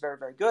team is very,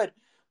 very good.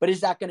 but is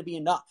that going to be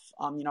enough?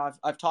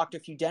 I've talked to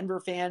a few Denver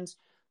fans.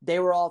 They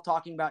were all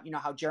talking about,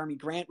 how Jeremy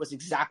Grant was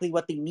exactly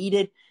what they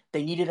needed.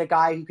 They needed a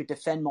guy who could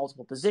defend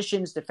multiple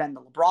positions, defend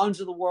the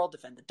LeBrons of the world,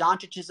 defend the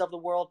Doncic's of the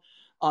world,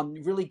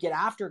 really get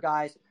after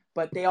guys.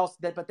 But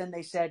then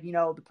they said,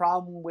 the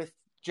problem with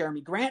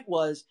Jeremy Grant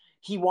was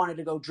he wanted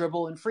to go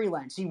dribble and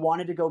freelance. He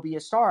wanted to go be a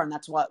star, and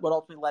that's what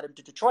ultimately led him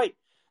to Detroit.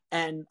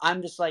 And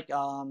I'm just like,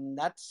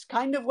 that's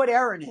kind of what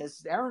Aaron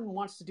is. Aaron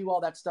wants to do all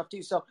that stuff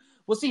too. So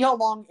we'll see how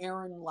long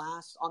Aaron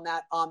lasts on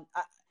that.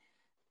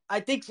 I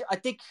think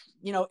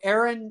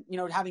Aaron,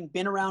 having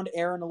been around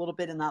Aaron a little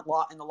bit in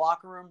the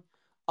locker room,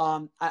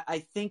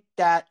 I think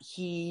that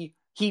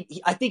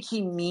I think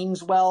he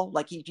means well.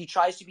 Like he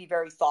tries to be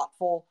very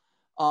thoughtful,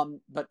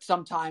 but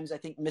sometimes I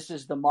think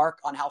misses the mark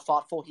on how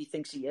thoughtful he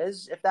thinks he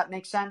is, if that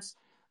makes sense.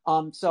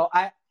 So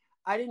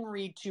I didn't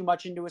read too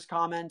much into his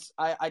comments.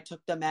 I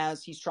took them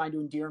as he's trying to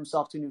endear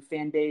himself to a new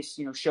fan base,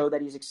 show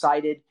that he's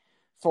excited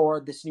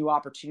for this new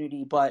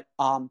opportunity. But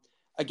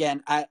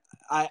again,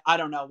 I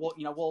don't know.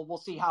 We'll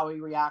see how he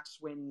reacts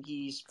when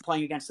he's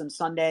playing against them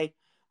Sunday.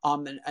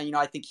 And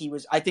I think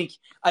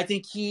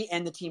he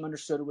and the team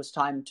understood it was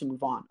time to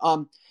move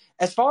on.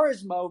 As far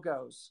as Mo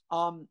goes,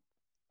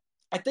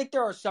 I think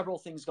there are several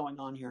things going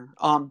on here.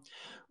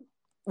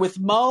 With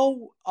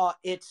Mo,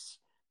 it's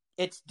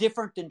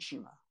different than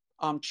Chuma.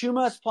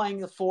 Chuma is playing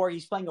the 4.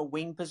 He's playing a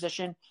wing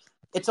position.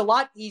 It's a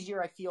lot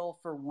easier, I feel,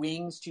 for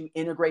wings to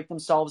integrate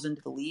themselves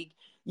into the league.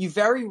 You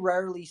very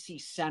rarely see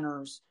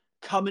centers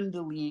come into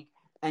the league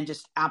and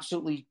just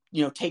absolutely,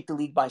 take the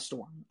league by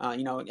storm.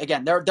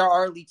 Again, there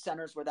are elite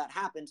centers where that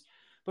happens,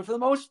 but for the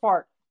most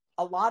part,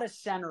 a lot of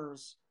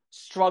centers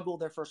struggle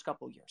their first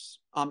couple of years.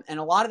 And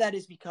a lot of that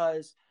is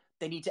because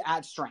they need to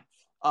add strength.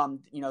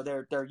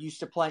 They're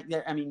used to playing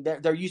there.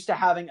 They're used to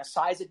having a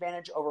size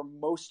advantage over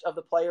most of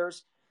the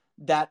players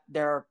that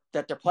they're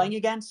playing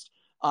against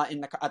at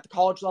the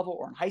college level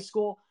or in high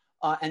school.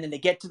 And then they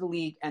get to the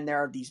league and there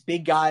are these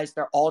big guys.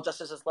 They're all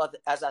just as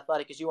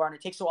athletic as you are. And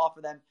it takes a while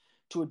for them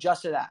to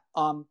adjust to that.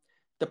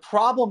 The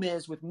problem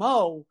is with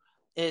Mo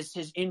is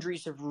his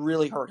injuries have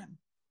really hurt him.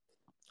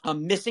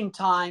 Missing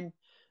time,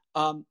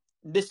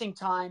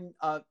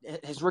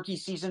 his rookie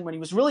season when he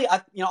was really,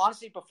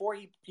 honestly, before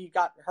he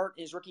got hurt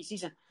his rookie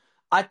season,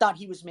 I thought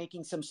he was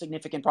making some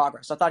significant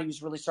progress. I thought he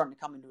was really starting to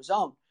come into his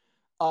own.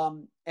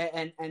 And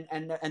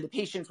the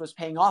patience was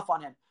paying off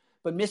on him.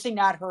 But missing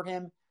that hurt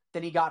him.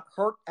 Then he got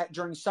hurt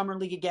during Summer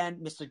League again,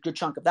 missed a good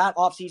chunk of that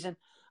offseason.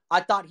 I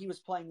thought he was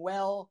playing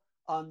well.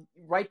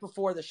 Right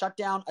before the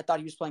shutdown, I thought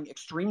he was playing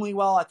extremely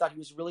well. I thought he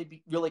was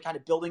really, really kind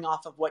of building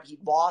off of what he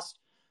lost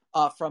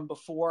from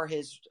before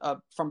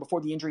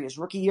the injury his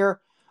rookie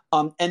year.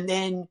 And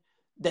then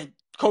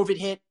COVID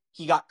hit.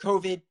 He got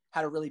COVID,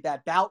 had a really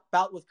bad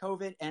bout with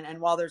COVID. And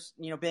while there's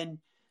been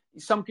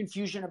some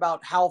confusion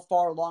about how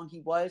far along he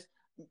was,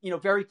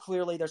 very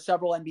clearly there's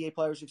several NBA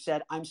players who've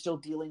said, I'm still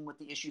dealing with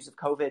the issues of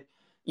COVID.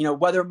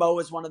 Whether Mo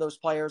is one of those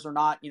players or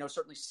not,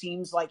 certainly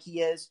seems like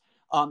he is.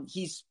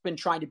 He's been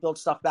trying to build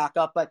stuff back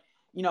up, but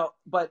and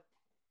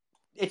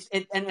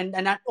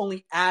that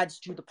only adds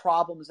to the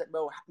problems that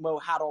Mo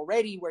had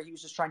already, where he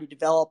was just trying to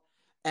develop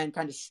and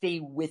kind of stay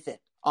with it,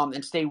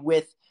 and stay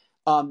with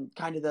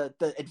kind of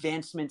the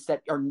advancements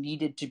that are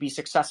needed to be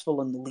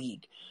successful in the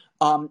league.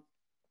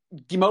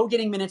 Mo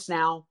getting minutes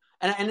now,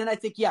 and then I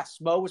think yes,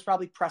 Mo was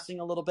probably pressing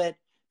a little bit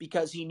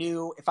because he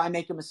knew if I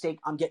make a mistake,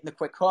 I'm getting the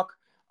quick hook.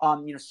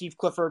 Steve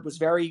Clifford was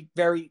very,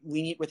 very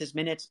lenient with his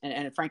minutes,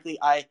 and frankly,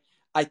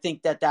 I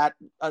think that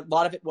a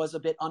lot of it was a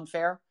bit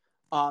unfair,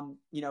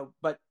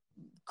 but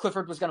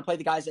Clifford was going to play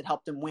the guys that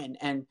helped him win.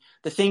 And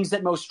the things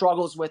that Mo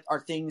struggles with are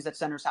things that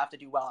centers have to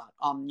do well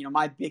at.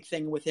 My big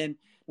thing with him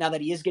now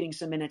that he is getting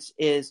some minutes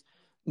is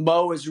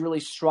Mo is really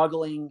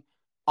struggling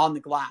on the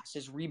glass.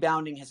 His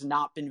rebounding has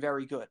not been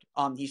very good.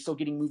 He's still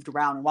getting moved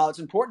around. And while it's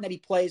important that he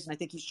plays, and I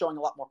think he's showing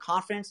a lot more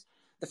confidence,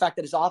 the fact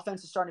that his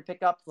offense is starting to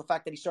pick up, the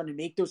fact that he's starting to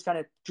make those kind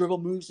of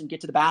dribble moves and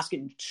get to the basket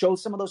and show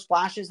some of those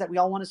flashes that we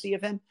all want to see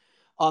of him,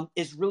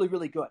 is really,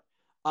 really good.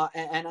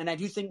 And I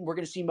do think we're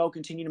going to see Mo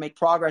continue to make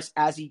progress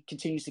as he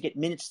continues to get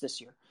minutes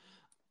this year.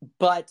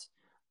 But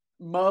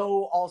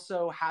Mo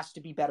also has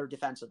to be better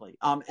defensively.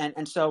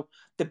 And so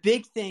the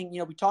big thing,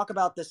 we talk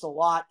about this a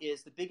lot,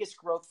 is the biggest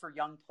growth for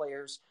young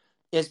players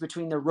is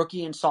between their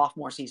rookie and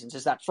sophomore seasons,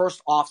 is that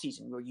first off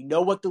season where you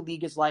know what the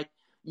league is like.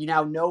 You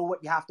now know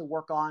what you have to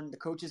work on. The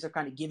coaches have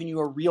kind of given you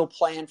a real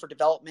plan for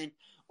development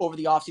over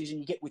the offseason.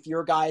 You get with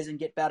your guys and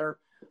get better.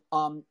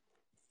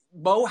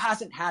 Mo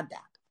hasn't had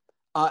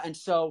that. And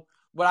so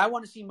what I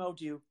want to see Mo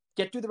do,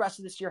 get through the rest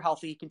of this year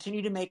healthy,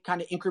 continue to make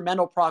kind of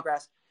incremental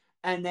progress,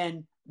 and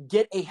then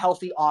get a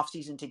healthy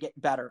offseason to get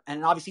better.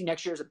 And obviously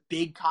next year is a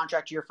big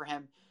contract year for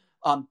him.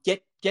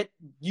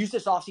 Use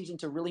this offseason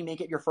to really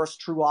make it your first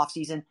true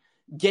offseason.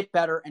 Get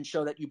better and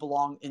show that you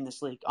belong in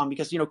this league.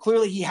 Because,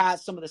 clearly he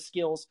has some of the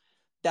skills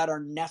that are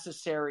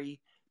necessary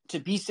to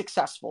be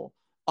successful.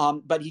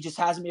 But he just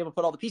hasn't been able to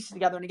put all the pieces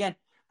together. And again,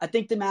 I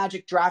think the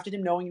Magic drafted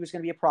him knowing he was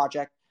going to be a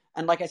project.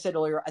 And like I said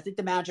earlier, I think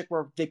the Magic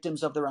were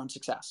victims of their own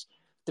success.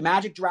 The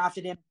Magic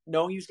drafted him,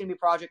 knowing he was going to be a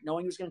project,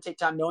 knowing he was going to take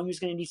time, knowing he was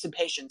going to need some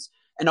patience.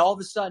 And all of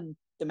a sudden,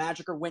 the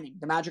Magic are winning.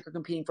 The Magic are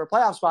competing for a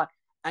playoff spot,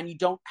 and you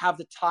don't have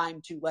the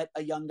time to let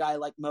a young guy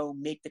like Mo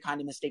make the kind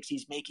of mistakes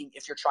he's making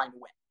if you're trying to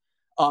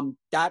win.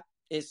 That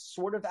is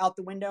sort of out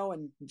the window,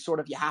 and sort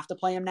of you have to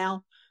play him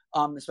now,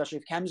 especially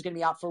if Kem's going to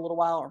be out for a little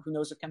while, or who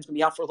knows if Kem's going to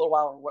be out for a little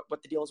while, or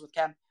what the deal is with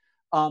Kem.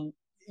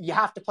 You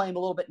have to play him a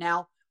little bit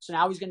now. So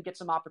now he's going to get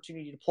some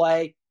opportunity to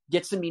play,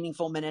 get some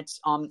meaningful minutes,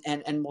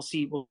 and we'll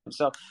see.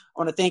 So I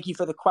want to thank you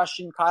for the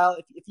question, Kyle.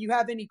 If you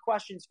have any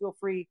questions, feel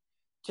free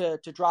to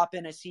drop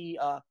in. I see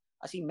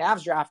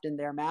Mavs draft in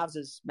there. Mavs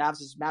is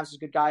a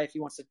good guy if he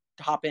wants to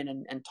hop in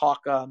and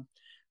talk a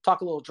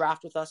little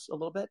draft with us a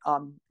little bit.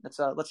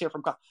 Let's hear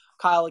from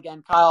Kyle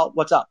again. Kyle,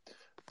 what's up?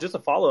 Just a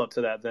follow up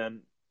to that,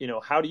 then.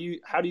 How do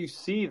you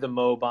see the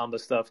Mo Bamba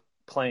stuff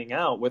playing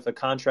out with a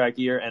contract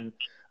year? And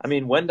I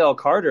mean, Wendell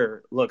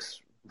Carter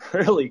looks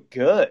really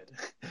good.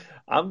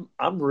 I'm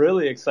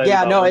really excited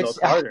about Wendell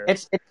Carter.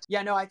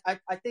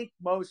 I think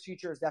Mo's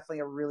future is definitely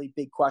a really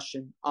big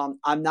question.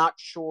 I'm not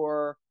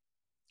sure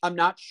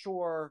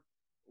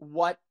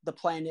what the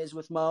plan is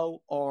with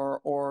Mo,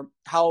 or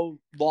how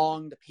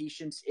long the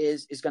patience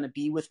is going to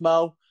be with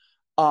Mo.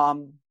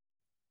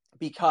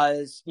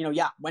 Because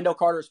Wendell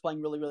Carter is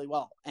playing really, really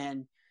well,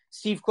 and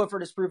Steve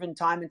Clifford has proven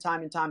time and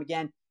time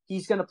again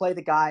he's going to play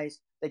the guys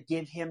that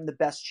give him the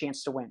best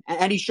chance to win,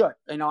 and he should.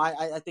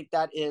 I think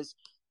that is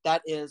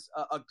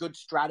a good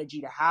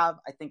strategy to have.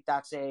 I think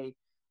that's a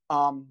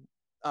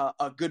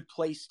good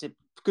place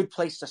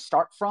to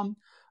start from.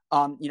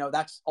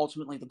 That's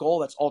ultimately the goal.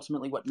 That's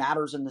ultimately what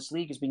matters in this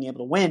league, is being able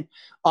to win.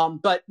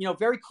 But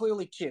very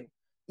clearly too,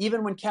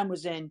 even when Kem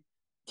was in,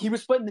 he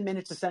was splitting the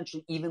minutes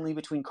essentially evenly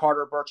between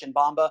Carter, Birch, and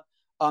Bamba.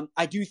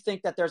 I do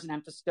think that there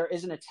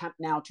is an attempt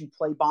now to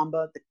play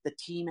Bamba. The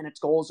team and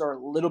its goals are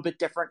a little bit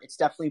different. It's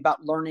definitely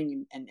about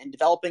learning and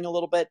developing a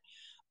little bit.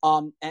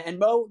 And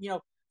Mo,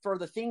 for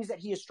the things that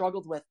he has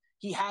struggled with,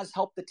 he has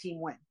helped the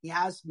team win. He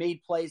has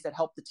made plays that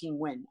help the team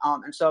win.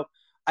 And so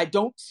I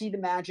don't see the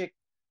Magic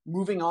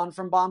moving on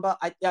from Bamba.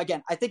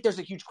 I think there's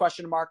a huge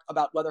question mark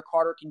about whether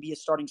Carter can be a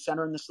starting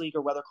center in this league,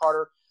 or whether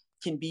Carter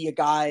can be a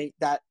guy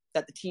that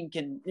the team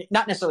can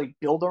not necessarily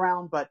build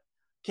around, but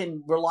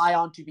can rely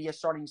on to be a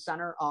starting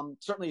center.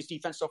 Certainly his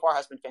defense so far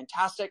has been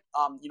fantastic.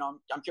 I'm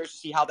curious to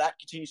see how that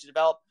continues to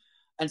develop,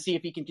 and see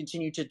if he can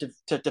continue to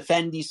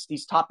defend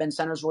these top end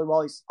centers really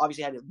well. He's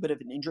obviously had a bit of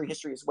an injury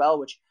history as well,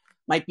 which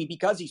might be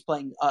because he's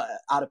playing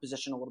out of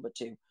position a little bit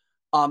too.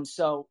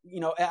 So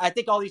I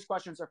think all these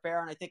questions are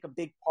fair, and I think a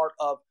big part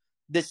of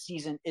this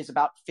season is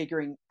about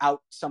figuring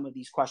out some of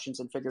these questions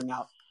and figuring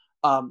out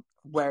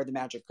where the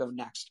Magic go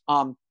next.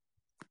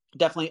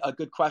 Definitely a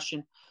good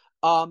question.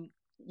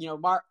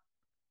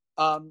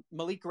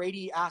 Malik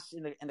Grady asked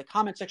in the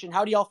comment section,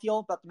 how do y'all feel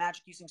about the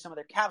Magic using some of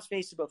their cap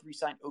space to both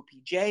re-sign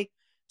OPJ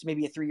to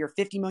maybe a 3-year,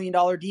 $50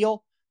 million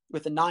deal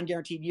with a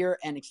non-guaranteed year,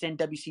 and extend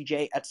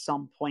WCJ at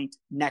some point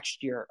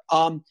next year?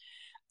 I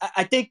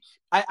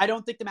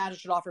don't think the Magic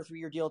should offer a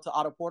 3-year deal to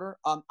Otto Porter.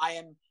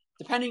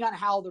 Depending on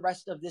how the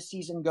rest of this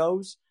season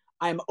goes,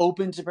 I'm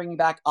open to bringing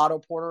back Otto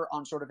Porter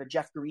on sort of a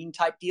Jeff Green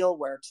type deal,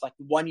 where it's like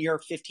 1 year,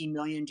 $15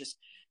 million. Just,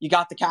 you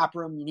got the cap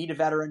room, you need a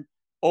veteran,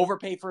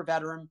 overpay for a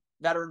veteran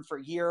for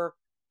a year,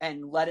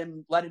 and let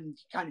him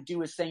kind of do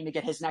his thing to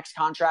get his next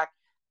contract.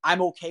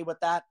 I'm okay with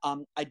that.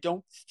 I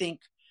don't think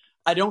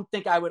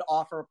I would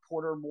offer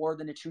Porter more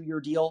than a 2-year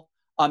deal.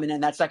 And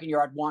in that second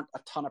year, I'd want a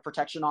ton of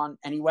protection on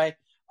anyway.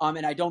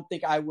 And I don't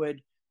think I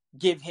would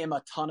give him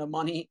a ton of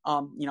money.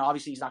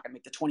 Obviously he's not going to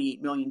make the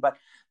 $28 million, but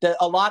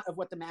a lot of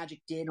what the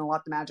Magic did, and a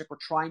lot the Magic were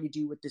trying to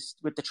do with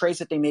the trades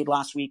that they made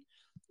last week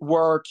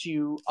were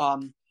to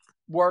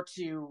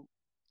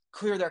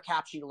clear their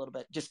cap sheet a little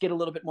bit, just get a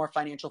little bit more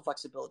financial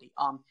flexibility.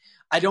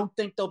 I don't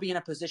think they'll be in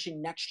a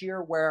position next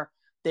year where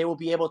they will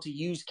be able to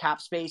use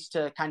cap space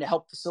to kind of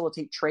help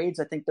facilitate trades.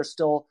 I think they're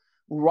still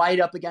right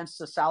up against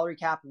the salary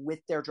cap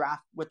with their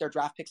draft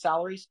pick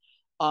salaries.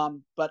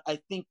 But I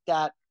think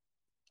that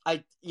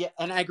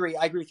and I agree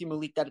with you,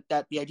 Malik,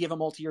 that the idea of a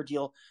multi-year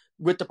deal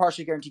with the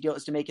partially guaranteed deal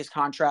is to make his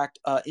contract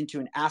into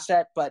an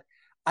asset. But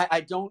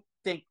I don't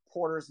think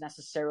Porter is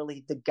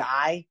necessarily the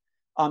guy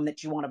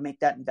that you want to make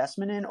that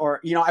investment in.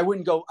 Or, I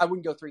wouldn't go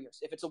 3 years.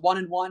 If it's a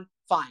 1-and-1,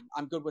 fine,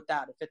 I'm good with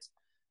that.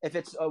 If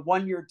it's a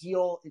 1-year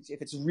deal,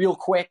 if it's real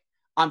quick,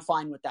 I'm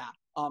fine with that.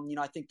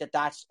 I think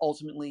that's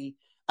ultimately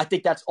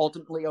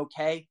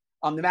okay.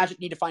 The Magic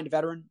need to find a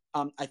veteran.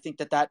 I think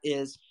that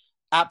is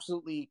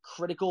absolutely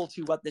critical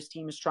to what this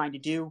team is trying to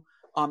do,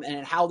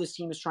 and how this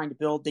team is trying to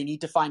build. They need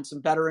to find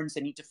some veterans.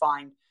 They need to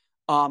find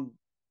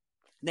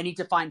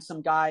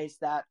some guys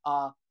that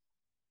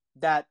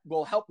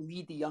will help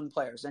lead the young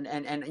players. And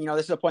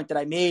this is a point that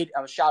I made.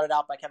 I was shouted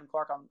out by Kevin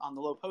Clark on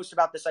the Low Post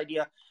about this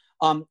idea.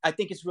 I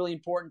think it's really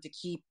important to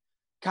keep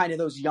kind of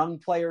those young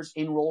players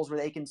in roles where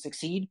they can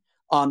succeed.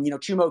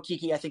 Chuma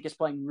Okeke, I think, is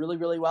playing really,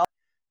 really well.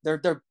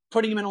 They're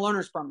putting him in a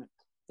learner's permit.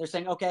 They're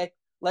saying, okay,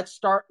 let's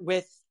start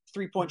with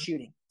 3-point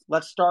shooting.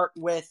 Let's start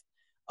with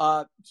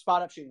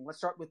spot up shooting. Let's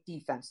start with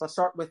defense. Let's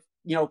start with,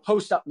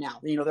 post up now.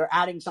 They're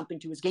adding something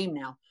to his game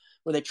now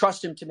where they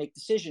trust him to make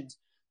decisions.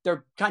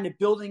 They're kind of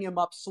building him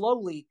up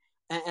slowly.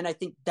 And I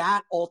think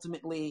that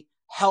ultimately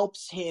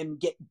helps him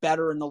get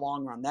better in the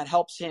long run. That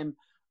helps him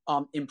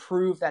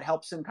improve. That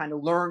helps him kind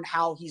of learn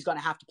how he's going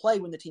to have to play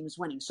when the team is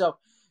winning. So,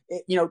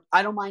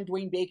 I don't mind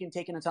Dwayne Bacon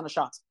taking a ton of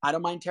shots. I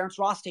don't mind Terrence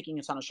Ross taking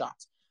a ton of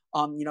shots.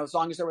 As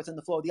long as they're within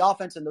the flow of the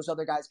offense and those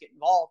other guys get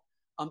involved.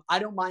 I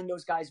don't mind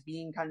those guys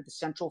being kind of the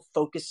central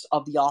focus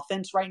of the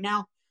offense right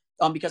now,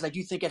 because I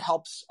do think it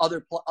helps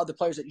other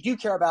players that you do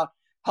care about,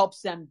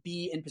 helps them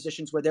be in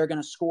positions where they're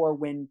going to score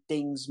when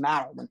things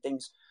matter, when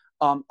things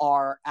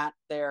are at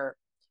their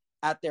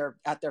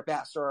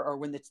best, or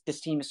when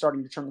this team is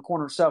starting to turn the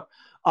corner. So,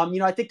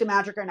 I think the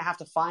Magic are going to have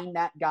to find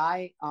that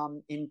guy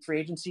in free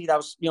agency. That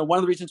was, one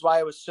of the reasons why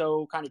I was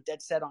so kind of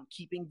dead set on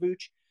keeping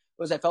Vooch,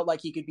 was I felt like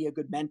he could be a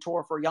good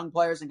mentor for young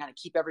players and kind of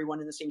keep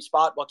everyone in the same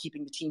spot while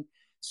keeping the team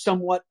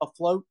somewhat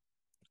afloat.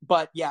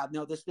 But yeah,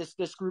 no,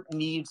 this group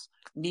needs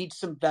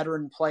some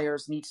veteran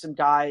players, needs some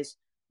guys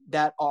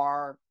that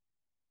are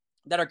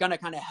going to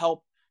kind of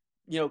help,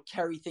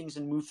 carry things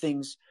and move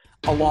things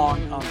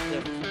along,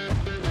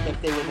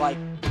 if they would like.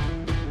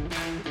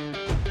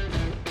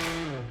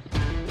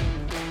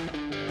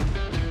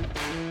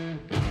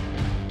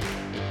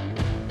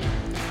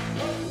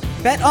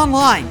 Bet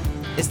Online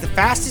is the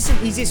fastest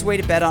and easiest way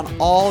to bet on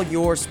all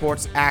your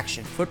sports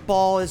action.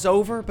 Football is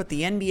over, but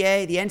the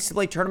NBA, the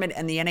NCAA tournament,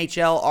 and the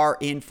NHL are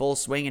in full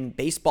swing, and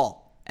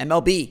baseball,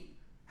 MLB,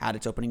 had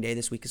its opening day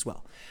this week as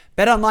well.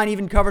 BetOnline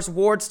even covers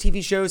awards,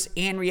 TV shows,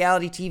 and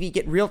reality TV.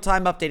 Get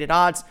real-time updated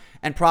odds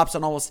and props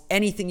on almost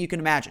anything you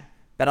can imagine.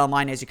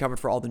 BetOnline has you covered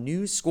for all the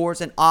news,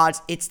 scores, and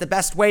odds. It's the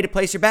best way to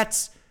place your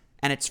bets,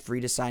 and it's free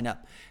to sign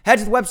up. Head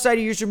to the website or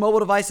use your mobile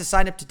device to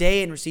sign up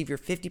today and receive your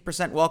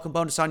 50% welcome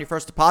bonus on your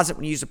first deposit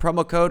when you use the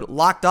promo code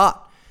LOCKEDON.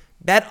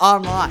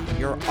 BetOnline,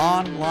 your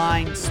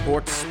online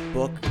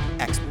sportsbook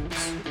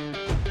experts.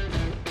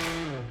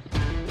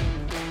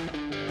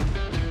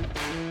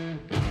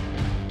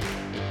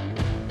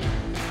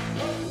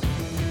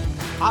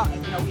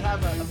 We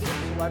have a bit of a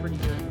celebrity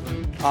here in the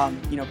room.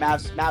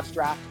 Mavs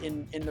draft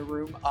in the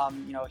room.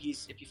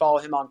 He's, if you follow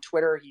him on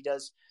Twitter, he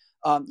does.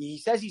 He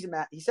says he's a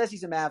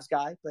Mavs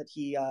guy, but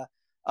he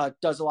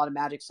does a lot of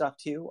Magic stuff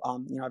too.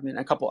 I'm in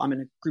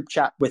a group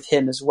chat with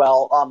him as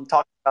well,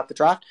 talking about the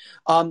draft.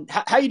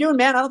 How you doing,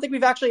 man? I don't think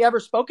we've actually ever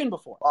spoken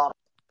before.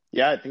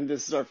 Yeah, I think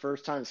this is our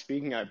first time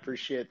speaking. I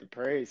appreciate the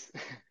praise.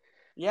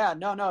 Yeah,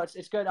 no,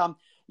 it's good.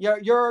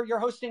 You're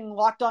hosting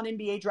Locked On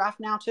NBA Draft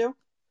now too?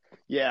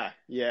 Yeah,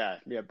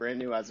 brand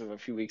new as of a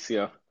few weeks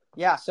ago.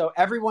 Yeah, so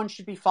everyone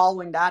should be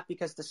following that,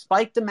 because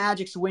despite the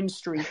Magic's win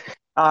streak,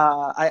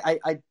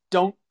 I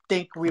don't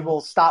think we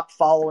will stop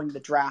following the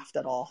draft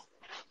at all.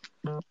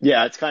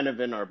 Yeah, it's kind of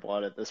in our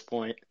blood at this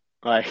point.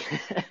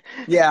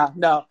 Yeah,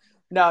 no,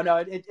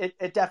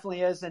 it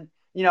definitely is, and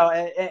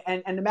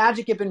and the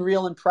Magic have been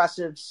real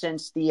impressive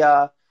since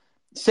the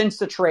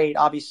trade,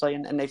 obviously,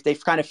 and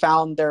they've kind of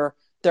found their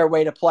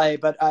way to play.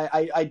 But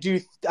I do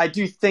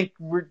think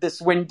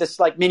this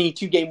mini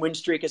 2-game win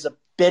streak is a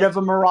bit of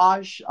a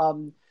mirage. I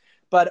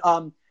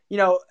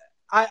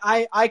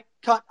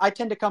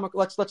tend to come.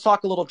 Let's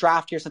talk a little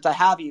draft here, since I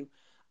have you.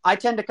 I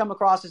tend to come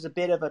across as a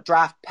bit of a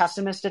draft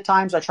pessimist at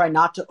times. I try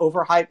not to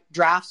overhype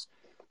drafts,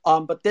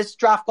 but this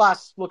draft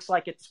class looks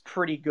like it's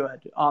pretty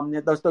good.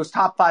 Those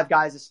top 5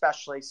 guys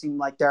especially seem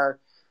like they're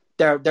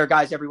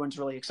guys everyone's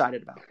really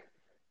excited about.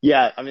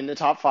 Yeah, I mean, the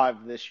top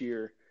 5 this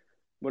year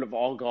would have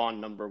all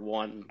gone number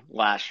 1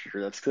 last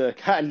year. That's the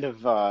kind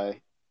of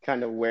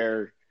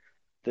where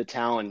the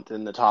talent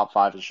in the top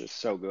 5 is just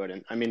so good.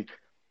 And I mean,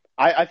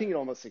 I think it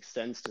almost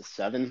extends to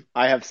 7.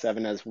 I have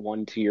 7 as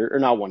one tier, or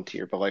not one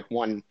tier, but like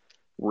one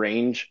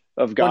range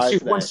of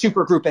guys. One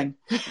super grouping.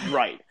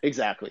 Right,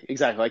 exactly.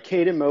 Like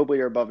Cade and Mobley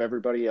are above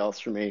everybody else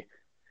for me.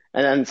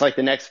 And then it's like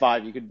the next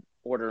 5, you could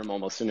order them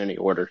almost in any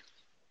order.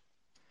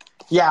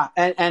 Yeah,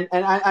 and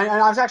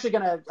I was actually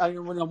going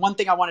to, one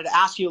thing I wanted to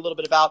ask you a little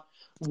bit about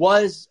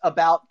was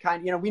about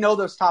we know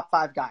those top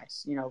 5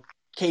 guys,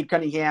 Cade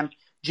Cunningham,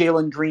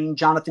 Jalen Green,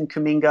 Jonathan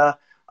Kuminga,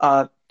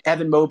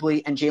 Evan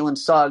Mobley, and Jalen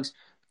Suggs.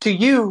 To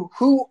you,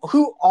 who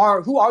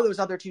are those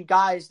other 2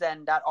 guys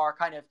then that are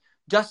kind of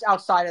just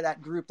outside of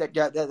that group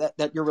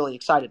that you're really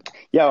excited about?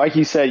 Yeah, like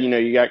you said,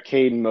 you got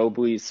Cade,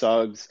 Mobley,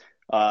 Suggs.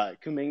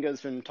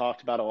 Kuminga's been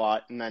talked about a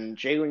lot, and then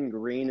Jalen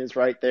Green is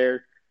right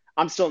there.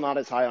 I'm still not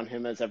as high on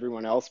him as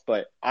everyone else,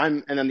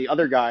 and then the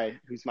other guy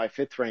who's my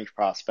 5th ranked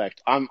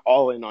prospect, I'm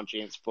all in on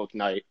James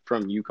Bouknight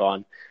from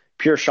UConn.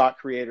 Pure shot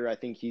creator. I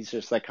think he's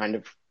just like kind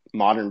of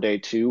modern day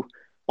 2.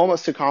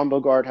 Almost a combo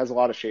guard, has a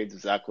lot of shades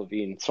of Zach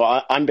LaVine. So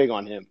I'm big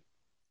on him.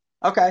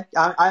 Okay.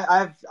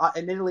 I've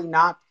admittedly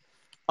not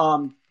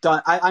done.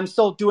 I'm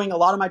still doing a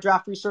lot of my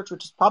draft research,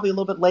 which is probably a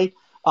little bit late.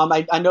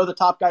 I know the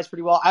top guys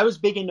pretty well. I was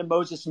big into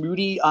Moses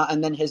Moody,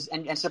 and then his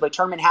NCAA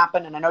tournament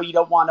happened. And I know you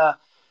don't want to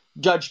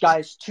judge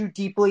guys too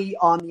deeply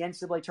on the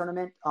NCAA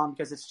tournament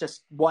because it's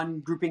just one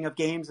grouping of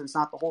games and it's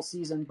not the whole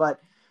season. But,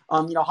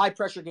 high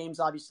pressure games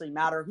obviously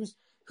matter.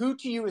 who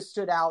to you has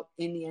stood out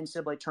in the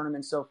NCAA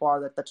tournament so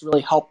far that's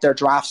really helped their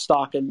draft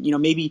stock, and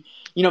maybe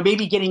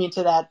getting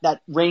into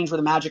that range where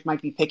the Magic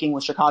might be picking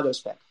with Chicago's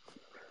pick?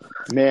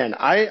 Man,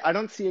 I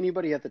don't see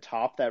anybody at the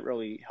top that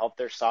really helped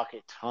their stock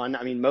a ton.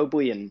 I mean,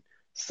 Mobley and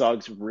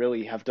Suggs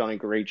really have done a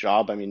great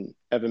job. I mean,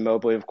 Evan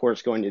Mobley, of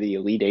course, going to the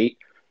Elite Eight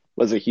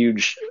was a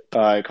huge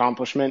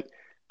accomplishment.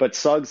 But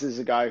Suggs is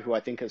a guy who I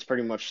think has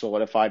pretty much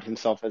solidified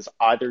himself as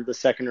either the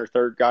second or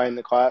third guy in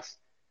the class.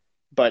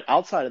 But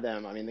outside of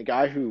them, I mean, the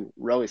guy who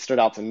really stood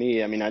out to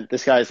me, I mean,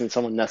 this guy isn't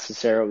someone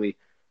necessarily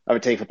I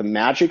would take with the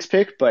Magic's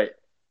pick, but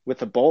with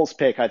the Bulls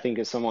pick, I think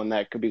is someone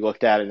that could be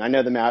looked at. And I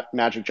know the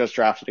Magic just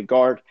drafted a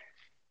guard,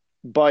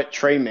 but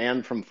Trey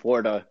Mann from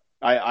Florida,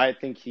 I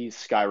think he's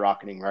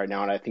skyrocketing right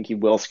now, and I think he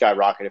will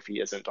skyrocket if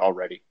he isn't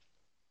already.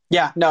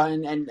 Yeah, no,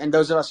 and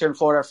those of us here in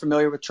Florida are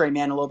familiar with Trey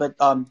Mann a little bit.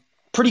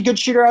 Pretty good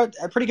shooter,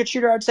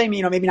 I'd say.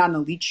 Maybe not an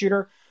elite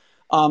shooter,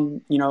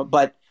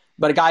 but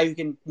a guy who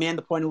can man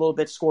the point a little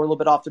bit, score a little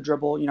bit off the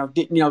dribble.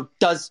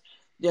 Does,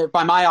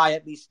 by my eye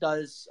at least,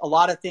 does a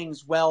lot of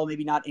things well.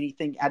 Maybe not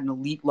anything at an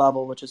elite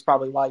level, which is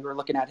probably why you were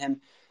looking at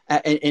him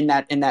in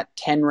that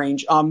 10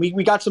 range.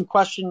 We got some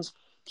questions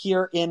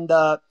here in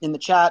the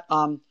chat.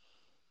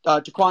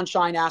 Jaquan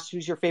Shine asks,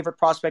 who's your favorite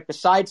prospect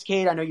besides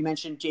Cade? I know you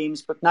mentioned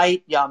James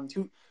McKnight.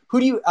 Who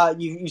do you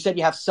you said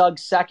you have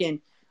Suggs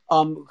second.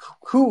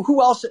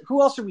 Who else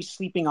are we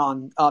sleeping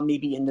on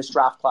maybe in this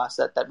draft class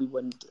that we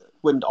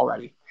wouldn't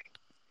already?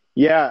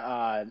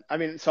 Yeah, I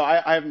mean, so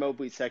I have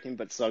Mobley second,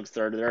 but Suggs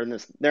third.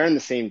 They're in the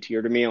same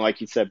tier to me. And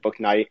like you said,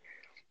 McKnight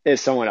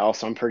is someone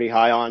else I'm pretty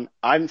high on.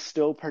 I'm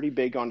still pretty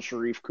big on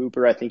Sharif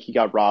Cooper. I think he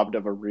got robbed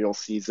of a real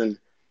season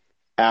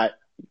at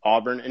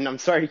Auburn, and I'm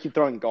sorry to keep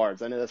throwing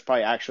guards. I know that's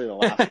probably actually the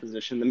last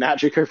position the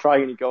Magic are probably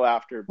going to go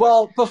after. But...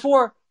 Well,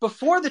 before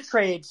the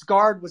trades,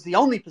 guard was the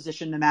only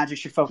position the Magic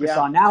should focus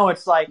on. Now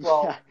it's like,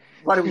 well,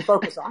 what do we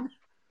focus on?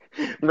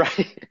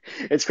 Right.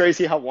 It's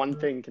crazy how one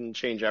thing can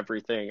change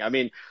everything. I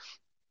mean,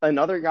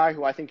 another guy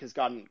who I think has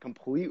gotten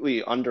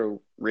completely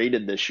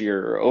underrated this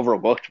year, or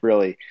overlooked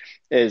really,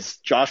 is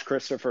Josh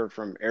Christopher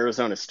from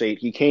Arizona State.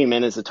 He came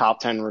in as a top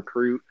 10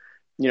 recruit,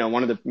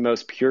 one of the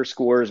most pure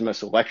scorers,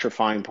 most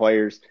electrifying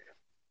players.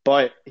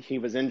 But he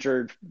was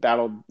injured,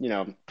 battled,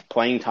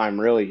 playing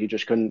time really. He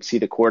just couldn't see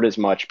the court as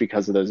much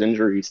because of those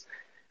injuries.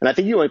 And I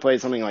think he only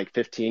played something like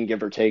 15,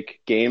 give or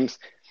take, games.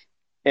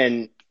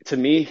 And to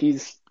me,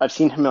 I've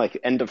seen him like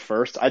end of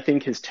first. I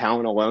think his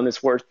talent alone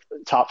is worth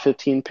a top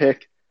 15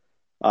 pick.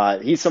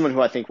 He's someone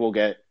who I think will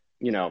get,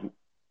 a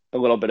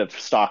little bit of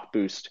stock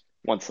boost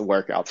once the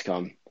workouts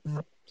come.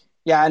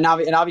 Yeah, and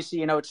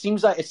obviously,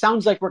 it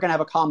sounds like we're going to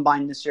have a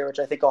combine this year, which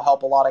I think will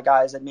help a lot of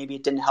guys, and maybe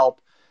it didn't help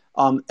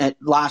at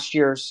last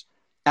year's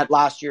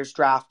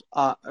draft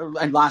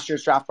and last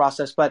year's draft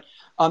process. But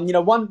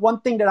one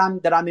thing that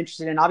I'm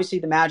interested in, obviously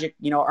the Magic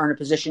are in a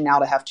position now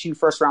to have 2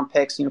 first round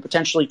picks,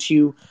 potentially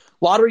 2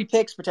 lottery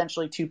picks,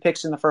 potentially 2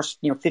 picks in the first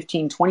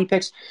 15, 20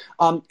 picks.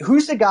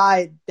 Who's the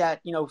guy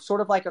that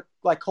sort of like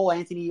Cole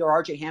Anthony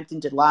or RJ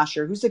Hampton did last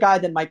year? Who's the guy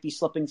that might be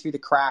slipping through the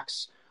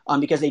cracks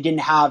because they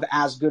didn't have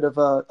as good of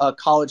a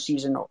college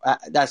season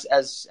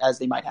as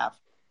they might have?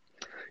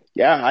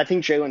 Yeah, I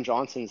think Jalen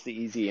Johnson's the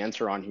easy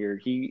answer on here.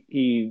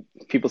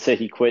 People say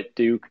he quit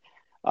Duke,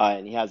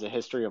 and he has a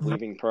history of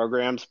leaving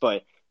programs.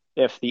 But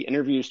if the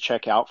interviews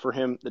check out for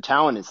him, the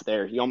talent is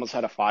there. He almost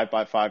had a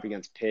 5x5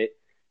 against Pitt.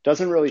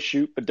 Doesn't really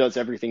shoot, but does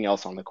everything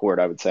else on the court,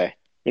 I would say.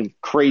 And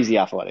crazy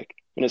athletic.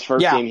 In his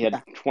first game, he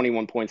had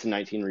 21 points and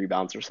 19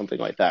 rebounds or something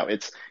like that.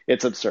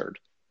 It's absurd.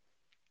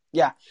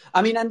 Yeah,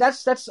 I mean, and I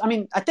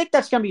think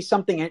that's going to be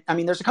something. I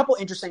mean, there's a couple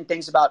interesting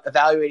things about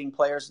evaluating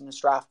players in this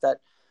draft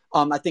that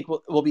I think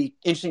will be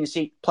interesting to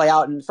see play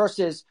out. And the first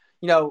is,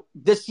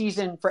 this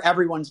season for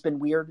everyone's been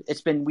weird.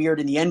 It's been weird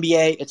in the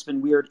NBA. It's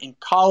been weird in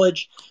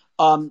college.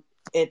 How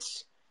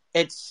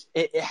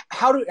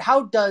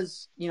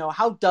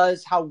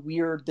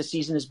weird the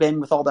season has been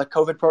with all the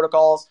COVID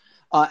protocols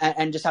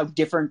and just how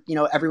different,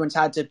 everyone's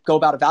had to go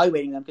about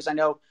evaluating them. Because I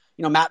know,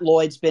 Matt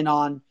Lloyd's been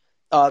on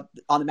the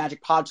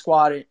Magic Pod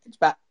Squad, and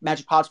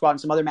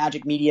some other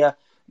Magic media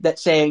that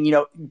saying,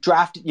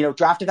 draft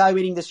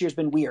evaluating this year has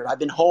been weird. I've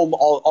been home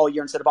all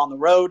year instead of on the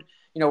road.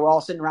 We're all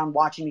sitting around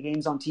watching the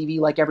games on TV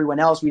like everyone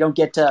else. We don't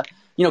get to,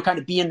 kind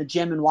of be in the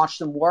gym and watch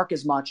them work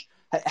as much.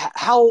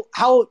 How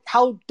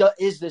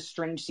is this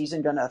strange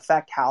season going to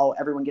affect how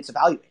everyone gets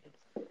evaluated?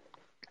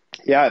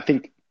 Yeah, I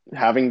think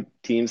having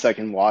teams that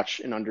can watch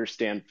and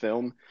understand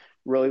film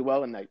really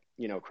well and that,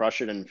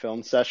 crush it in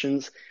film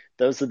sessions,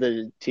 those are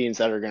the teams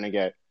that are going to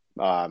get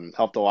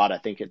helped a lot. I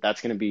think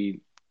that's going to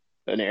be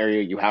an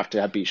area you have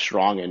to be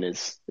strong in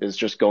is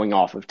just going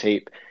off of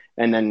tape.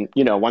 And then,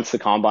 once the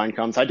combine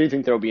comes, I do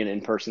think there'll be an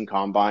in-person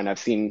combine. I've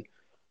seen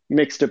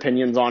mixed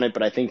opinions on it,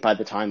 but I think by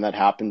the time that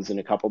happens in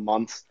a couple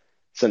months,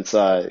 since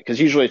because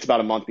usually it's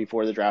about a month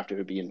before the draft, it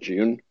would be in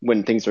June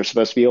when things are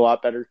supposed to be a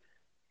lot better.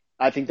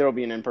 I think there'll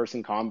be an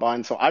in-person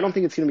combine. So I don't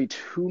think it's going to be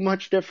too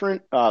much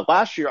different.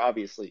 Last year,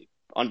 obviously,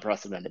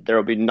 unprecedented. There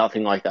will be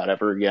nothing like that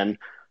ever again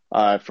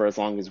for as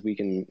long as we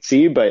can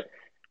see. But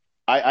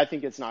I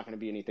think it's not going to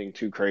be anything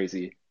too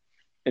crazy.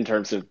 in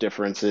terms of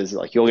differences.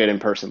 Like you'll get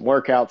in-person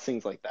workouts,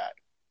 things like that.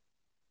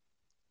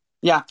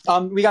 Yeah.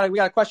 We got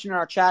a question in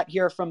our chat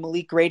here from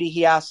Malik Grady.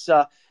 He asks,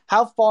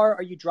 how far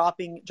are you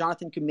dropping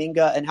Jonathan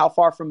Kuminga, and how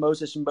far from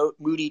Moses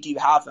Moody do you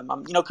have him?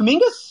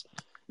 Kuminga's,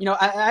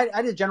 I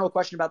had a general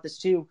question about this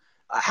too.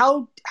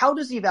 How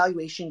does the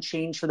evaluation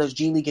change for those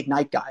G League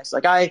Ignite guys?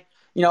 Like I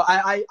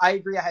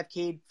agree. I have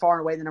Cade far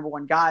and away the number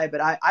one guy,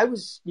 but I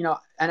was,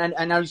 and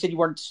I know you said you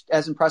weren't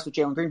as impressed with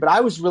Jalen Green, but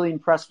I was really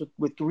impressed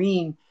with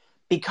Green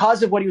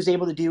because of what he was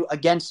able to do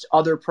against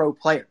other pro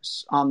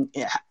players.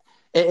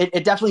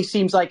 It definitely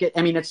seems like it.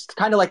 I mean, it's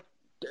kind of like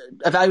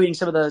evaluating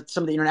some of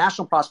the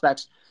international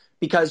prospects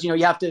because,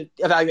 you have to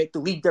evaluate the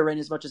league they're in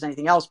as much as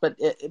anything else. But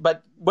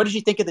what did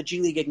you think of the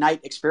G League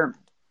Ignite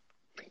experiment?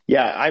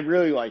 Yeah, I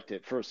really liked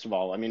it. First of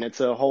all, I mean, it's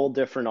a whole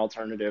different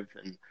alternative,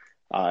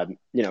 and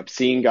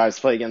seeing guys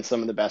play against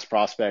some of the best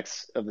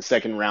prospects of the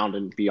second round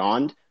and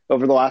beyond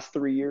over the last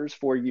 4 years,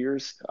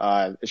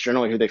 is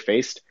generally who they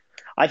faced.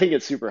 I think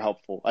it's super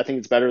helpful. I think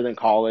it's better than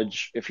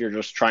college. If you're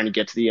just trying to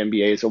get to the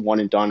NBA as a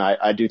one and done,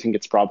 I do think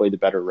it's probably the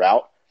better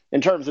route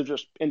in terms of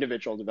just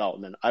individual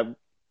development.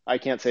 I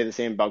can't say the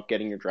same about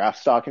getting your draft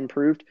stock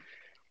improved,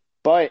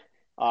 but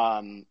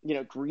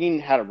Green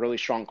had a really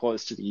strong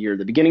close to the year.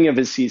 The beginning of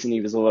his season,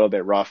 he was a little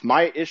bit rough.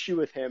 My issue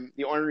with him,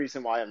 the only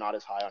reason why I'm not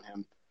as high on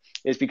him,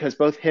 is because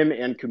both him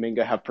and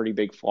Kuminga have pretty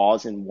big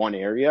flaws in one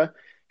area.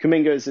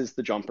 Kuminga's is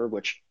the jumper,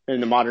 which in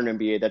the modern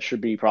NBA, that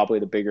should be probably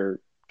the bigger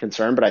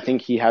concern, but I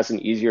think he has an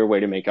easier way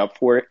to make up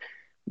for it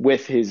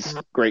with his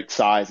great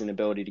size and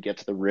ability to get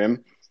to the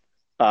rim.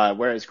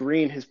 Whereas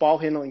Green, his ball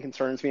handling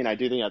concerns me, and I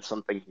do think that's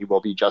something he will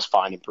be just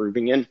fine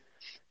improving in.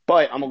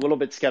 But I'm a little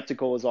bit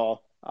skeptical is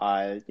all.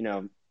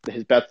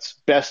 His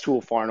best tool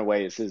far and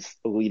away is his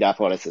elite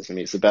athleticism.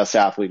 He's the best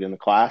athlete in the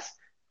class.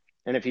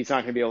 And if he's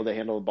not going to be able to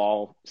handle the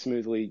ball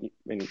smoothly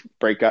and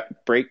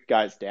break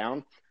guys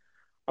down,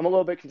 I'm a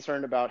little bit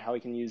concerned about how he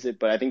can use it,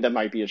 but I think that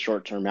might be a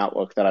short-term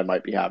outlook that I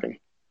might be having.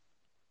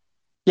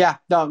 Yeah,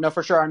 no,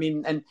 for sure. I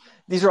mean, and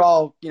these are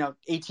all,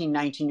 18,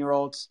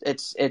 19-year-olds.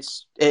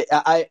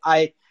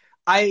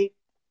 I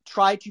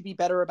try to be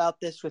better about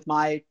this with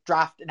my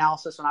draft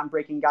analysis when I'm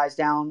breaking guys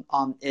down,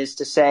 is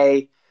to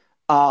say,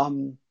 what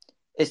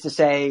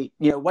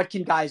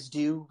can guys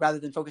do rather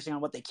than focusing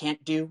on what they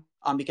can't do,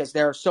 because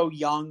they're so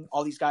young.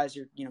 All these guys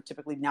are,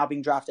 typically now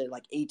being drafted at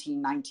like 18,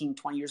 19,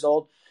 20 years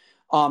old.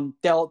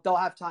 They'll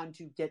have time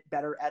to get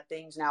better at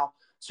things. Now,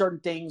 certain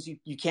things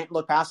you can't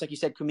look past. Like you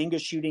said,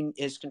 Kuminga's shooting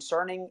is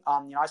concerning.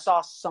 I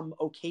saw some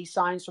okay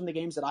signs from the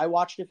games that I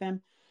watched of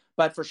him,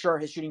 but for sure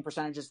his shooting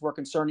percentages were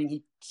concerning.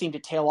 He seemed to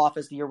tail off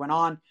as the year went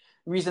on.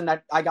 The reason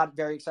that I got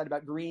very excited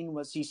about Green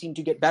was he seemed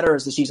to get better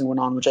as the season went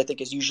on, which I think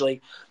is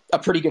usually a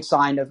pretty good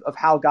sign of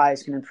how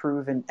guys can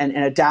improve and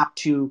adapt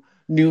to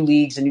new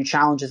leagues and new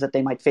challenges that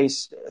they might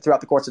face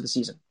throughout the course of the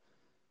season.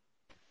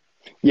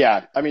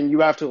 Yeah, I mean, you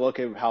have to look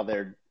at how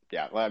they're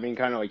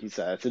kind of like you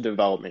said, it's a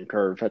development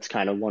curve. That's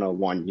kind of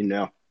 101,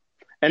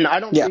 And I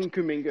don't think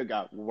Kuminga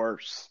got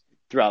worse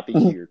throughout the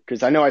year,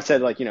 because I know I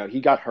said,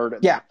 he got hurt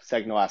at the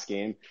second to last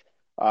game.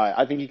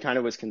 I think he kind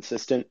of was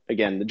consistent.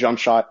 Again, the jump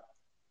shot,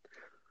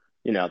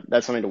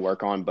 that's something to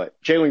work on,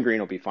 but Jalen Green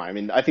will be fine. I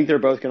mean, I think they're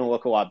both going to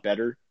look a lot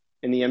better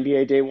in the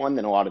NBA day one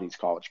than a lot of these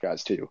college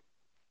guys too.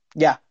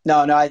 Yeah,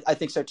 no, I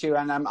think so too.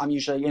 And I'm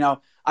usually,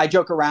 I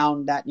joke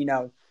around that,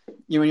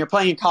 when you're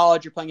playing in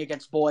college, you're playing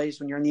against boys.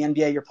 When you're in the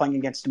NBA, you're playing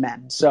against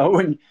men. So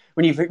when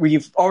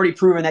you've already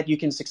proven that you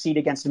can succeed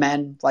against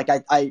men, like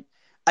I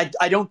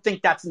don't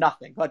think that's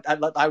nothing, but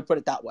I would put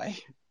it that way.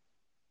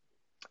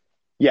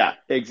 Yeah,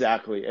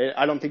 exactly.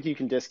 I don't think you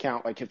can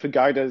discount, if a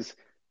guy does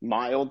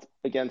mild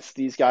against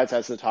these guys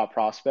as the top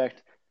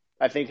prospect,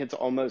 I think it's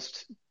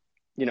almost,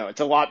 it's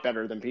a lot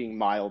better than being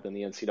mild in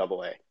the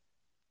NCAA.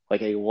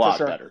 Like a lot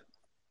better.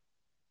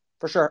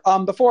 For sure.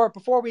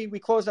 Before we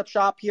close up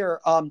shop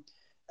here,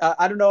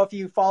 I don't know if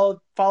you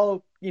follow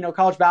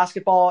college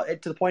basketball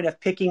to the point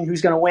of picking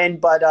who's going to win,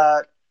 but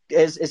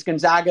is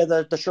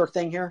Gonzaga the sure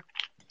thing here?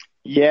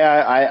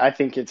 Yeah, I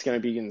think it's going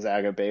to be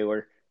Gonzaga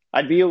Baylor.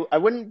 I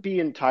wouldn't be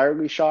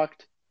entirely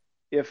shocked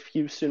if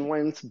Houston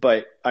wins,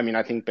 but I mean,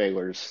 I think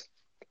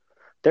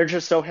they're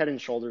just so head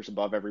and shoulders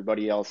above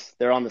everybody else.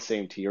 They're on the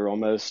same tier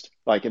almost.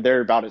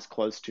 They're about as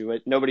close to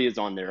it. Nobody is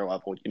on their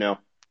level,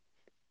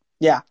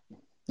 Yeah,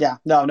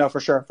 no, for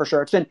sure.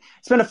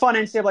 It's been a fun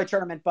NCAA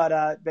tournament, but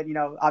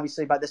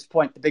obviously by this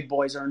point the big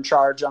boys are in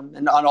charge.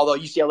 And although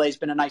UCLA's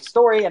been a nice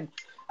story, and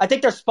I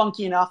think they're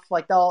spunky enough.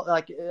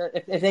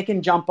 If they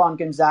can jump on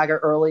Gonzaga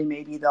early,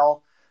 maybe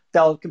they'll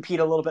compete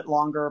a little bit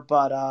longer.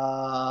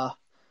 But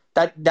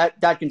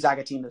that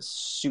Gonzaga team is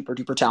super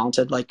duper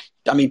talented. We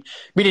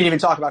didn't even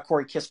talk about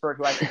Corey Kispert,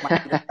 who I think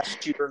might be the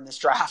best shooter in this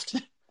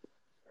draft.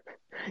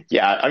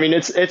 Yeah, I mean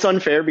it's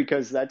unfair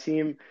because that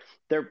team,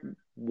 their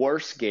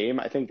worst game,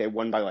 I think they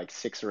won by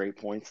 6 or 8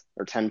 points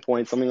or 10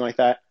 points, something like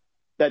that.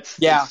 It's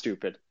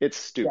stupid. It's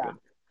stupid.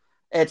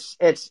 Yeah.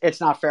 It's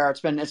not fair.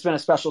 It's been a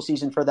special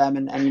season for them,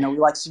 and we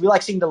like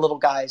seeing the little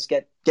guys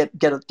get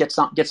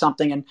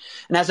something. And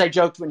as I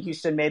joked when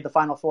Houston made the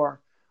Final Four,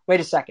 wait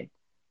a second,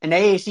 an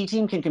AAC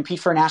team can compete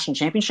for a national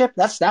championship.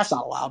 That's not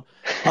allowed.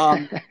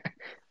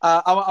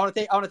 I want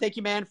to thank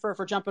you, man,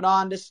 for jumping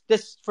on.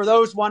 This for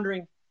those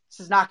wondering, this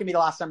is not going to be the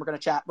last time we're going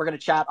to chat. We're going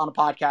to chat on a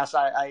podcast.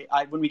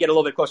 I when we get a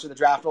little bit closer to the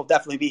draft, we'll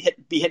definitely be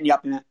hitting you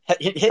up, man.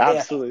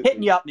 Absolutely.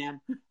 Hitting you up,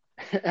 man.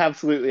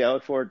 Absolutely. I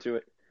look forward to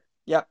it.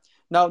 Yep.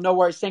 No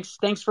worries.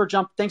 Thanks for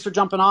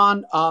jumping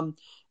on.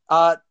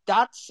 I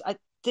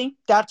think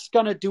that's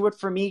going to do it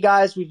for me,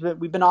 guys. We've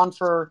been on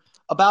for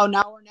about an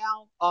hour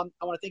now.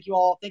 I want to thank you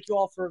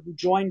all for who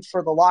joined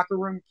for the locker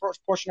room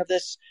first portion of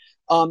this,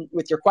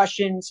 with your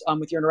questions,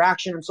 with your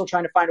interaction. I'm still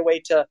trying to find a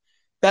way to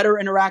better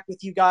interact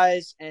with you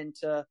guys and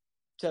to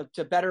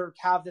better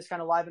have this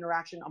kind of live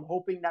interaction. I'm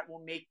hoping that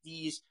we'll make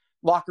these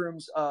locker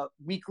rooms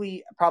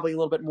weekly, probably a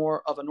little bit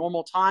more of a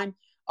normal time.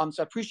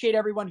 So I appreciate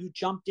everyone who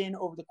jumped in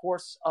over the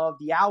course of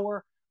the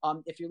hour.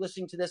 If you're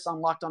listening to this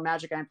on Locked On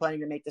Magic, I'm planning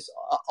to make this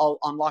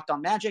on Locked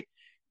On Magic.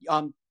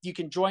 You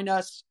can join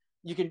us.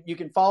 You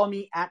can follow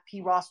me at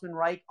P. Rossman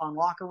Wright on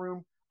Locker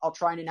Room. I'll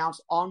try and announce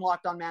on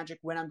Locked On Magic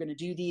when I'm going to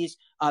do these,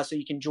 so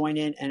you can join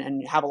in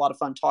and have a lot of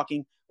fun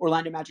talking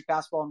Orlando Magic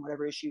basketball and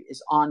whatever issue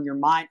is on your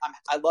mind.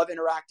 I love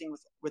interacting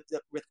with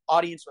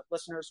audience, with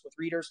listeners, with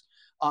readers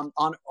on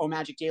O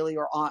Magic Daily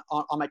or on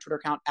my Twitter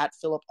account at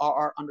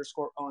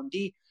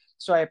PhilipRR_OMD.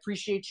 So I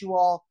appreciate you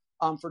all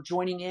for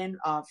joining in,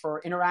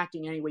 for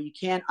interacting any way you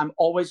can. I'm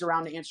always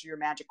around to answer your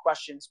Magic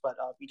questions, but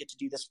we get to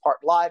do this part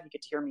live. You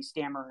get to hear me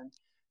stammer and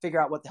figure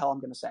out what the hell I'm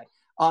going to say.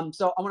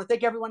 So I want to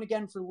thank everyone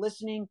again for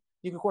listening.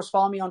 You can, of course,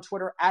 follow me on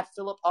Twitter at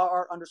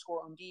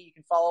PhilipRR_OMD. You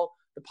can follow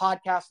the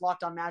podcast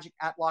Locked On Magic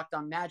at Locked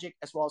On Magic,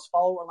 as well as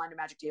follow Orlando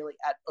Magic Daily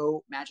at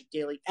O Magic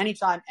Daily.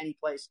 Anytime, any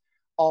place,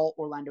 all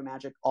Orlando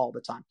Magic all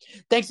the time.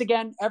 Thanks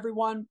again,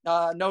 everyone.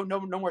 No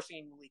more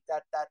singing in the league.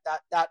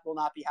 That will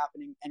not be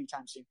happening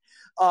anytime soon.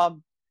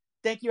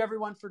 Thank you,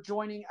 everyone, for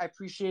joining. I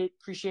appreciate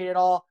it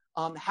all.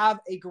 Have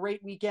a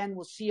great weekend.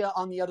 We'll see you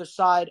on the other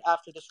side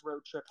after this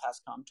road trip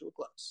has come to a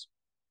close.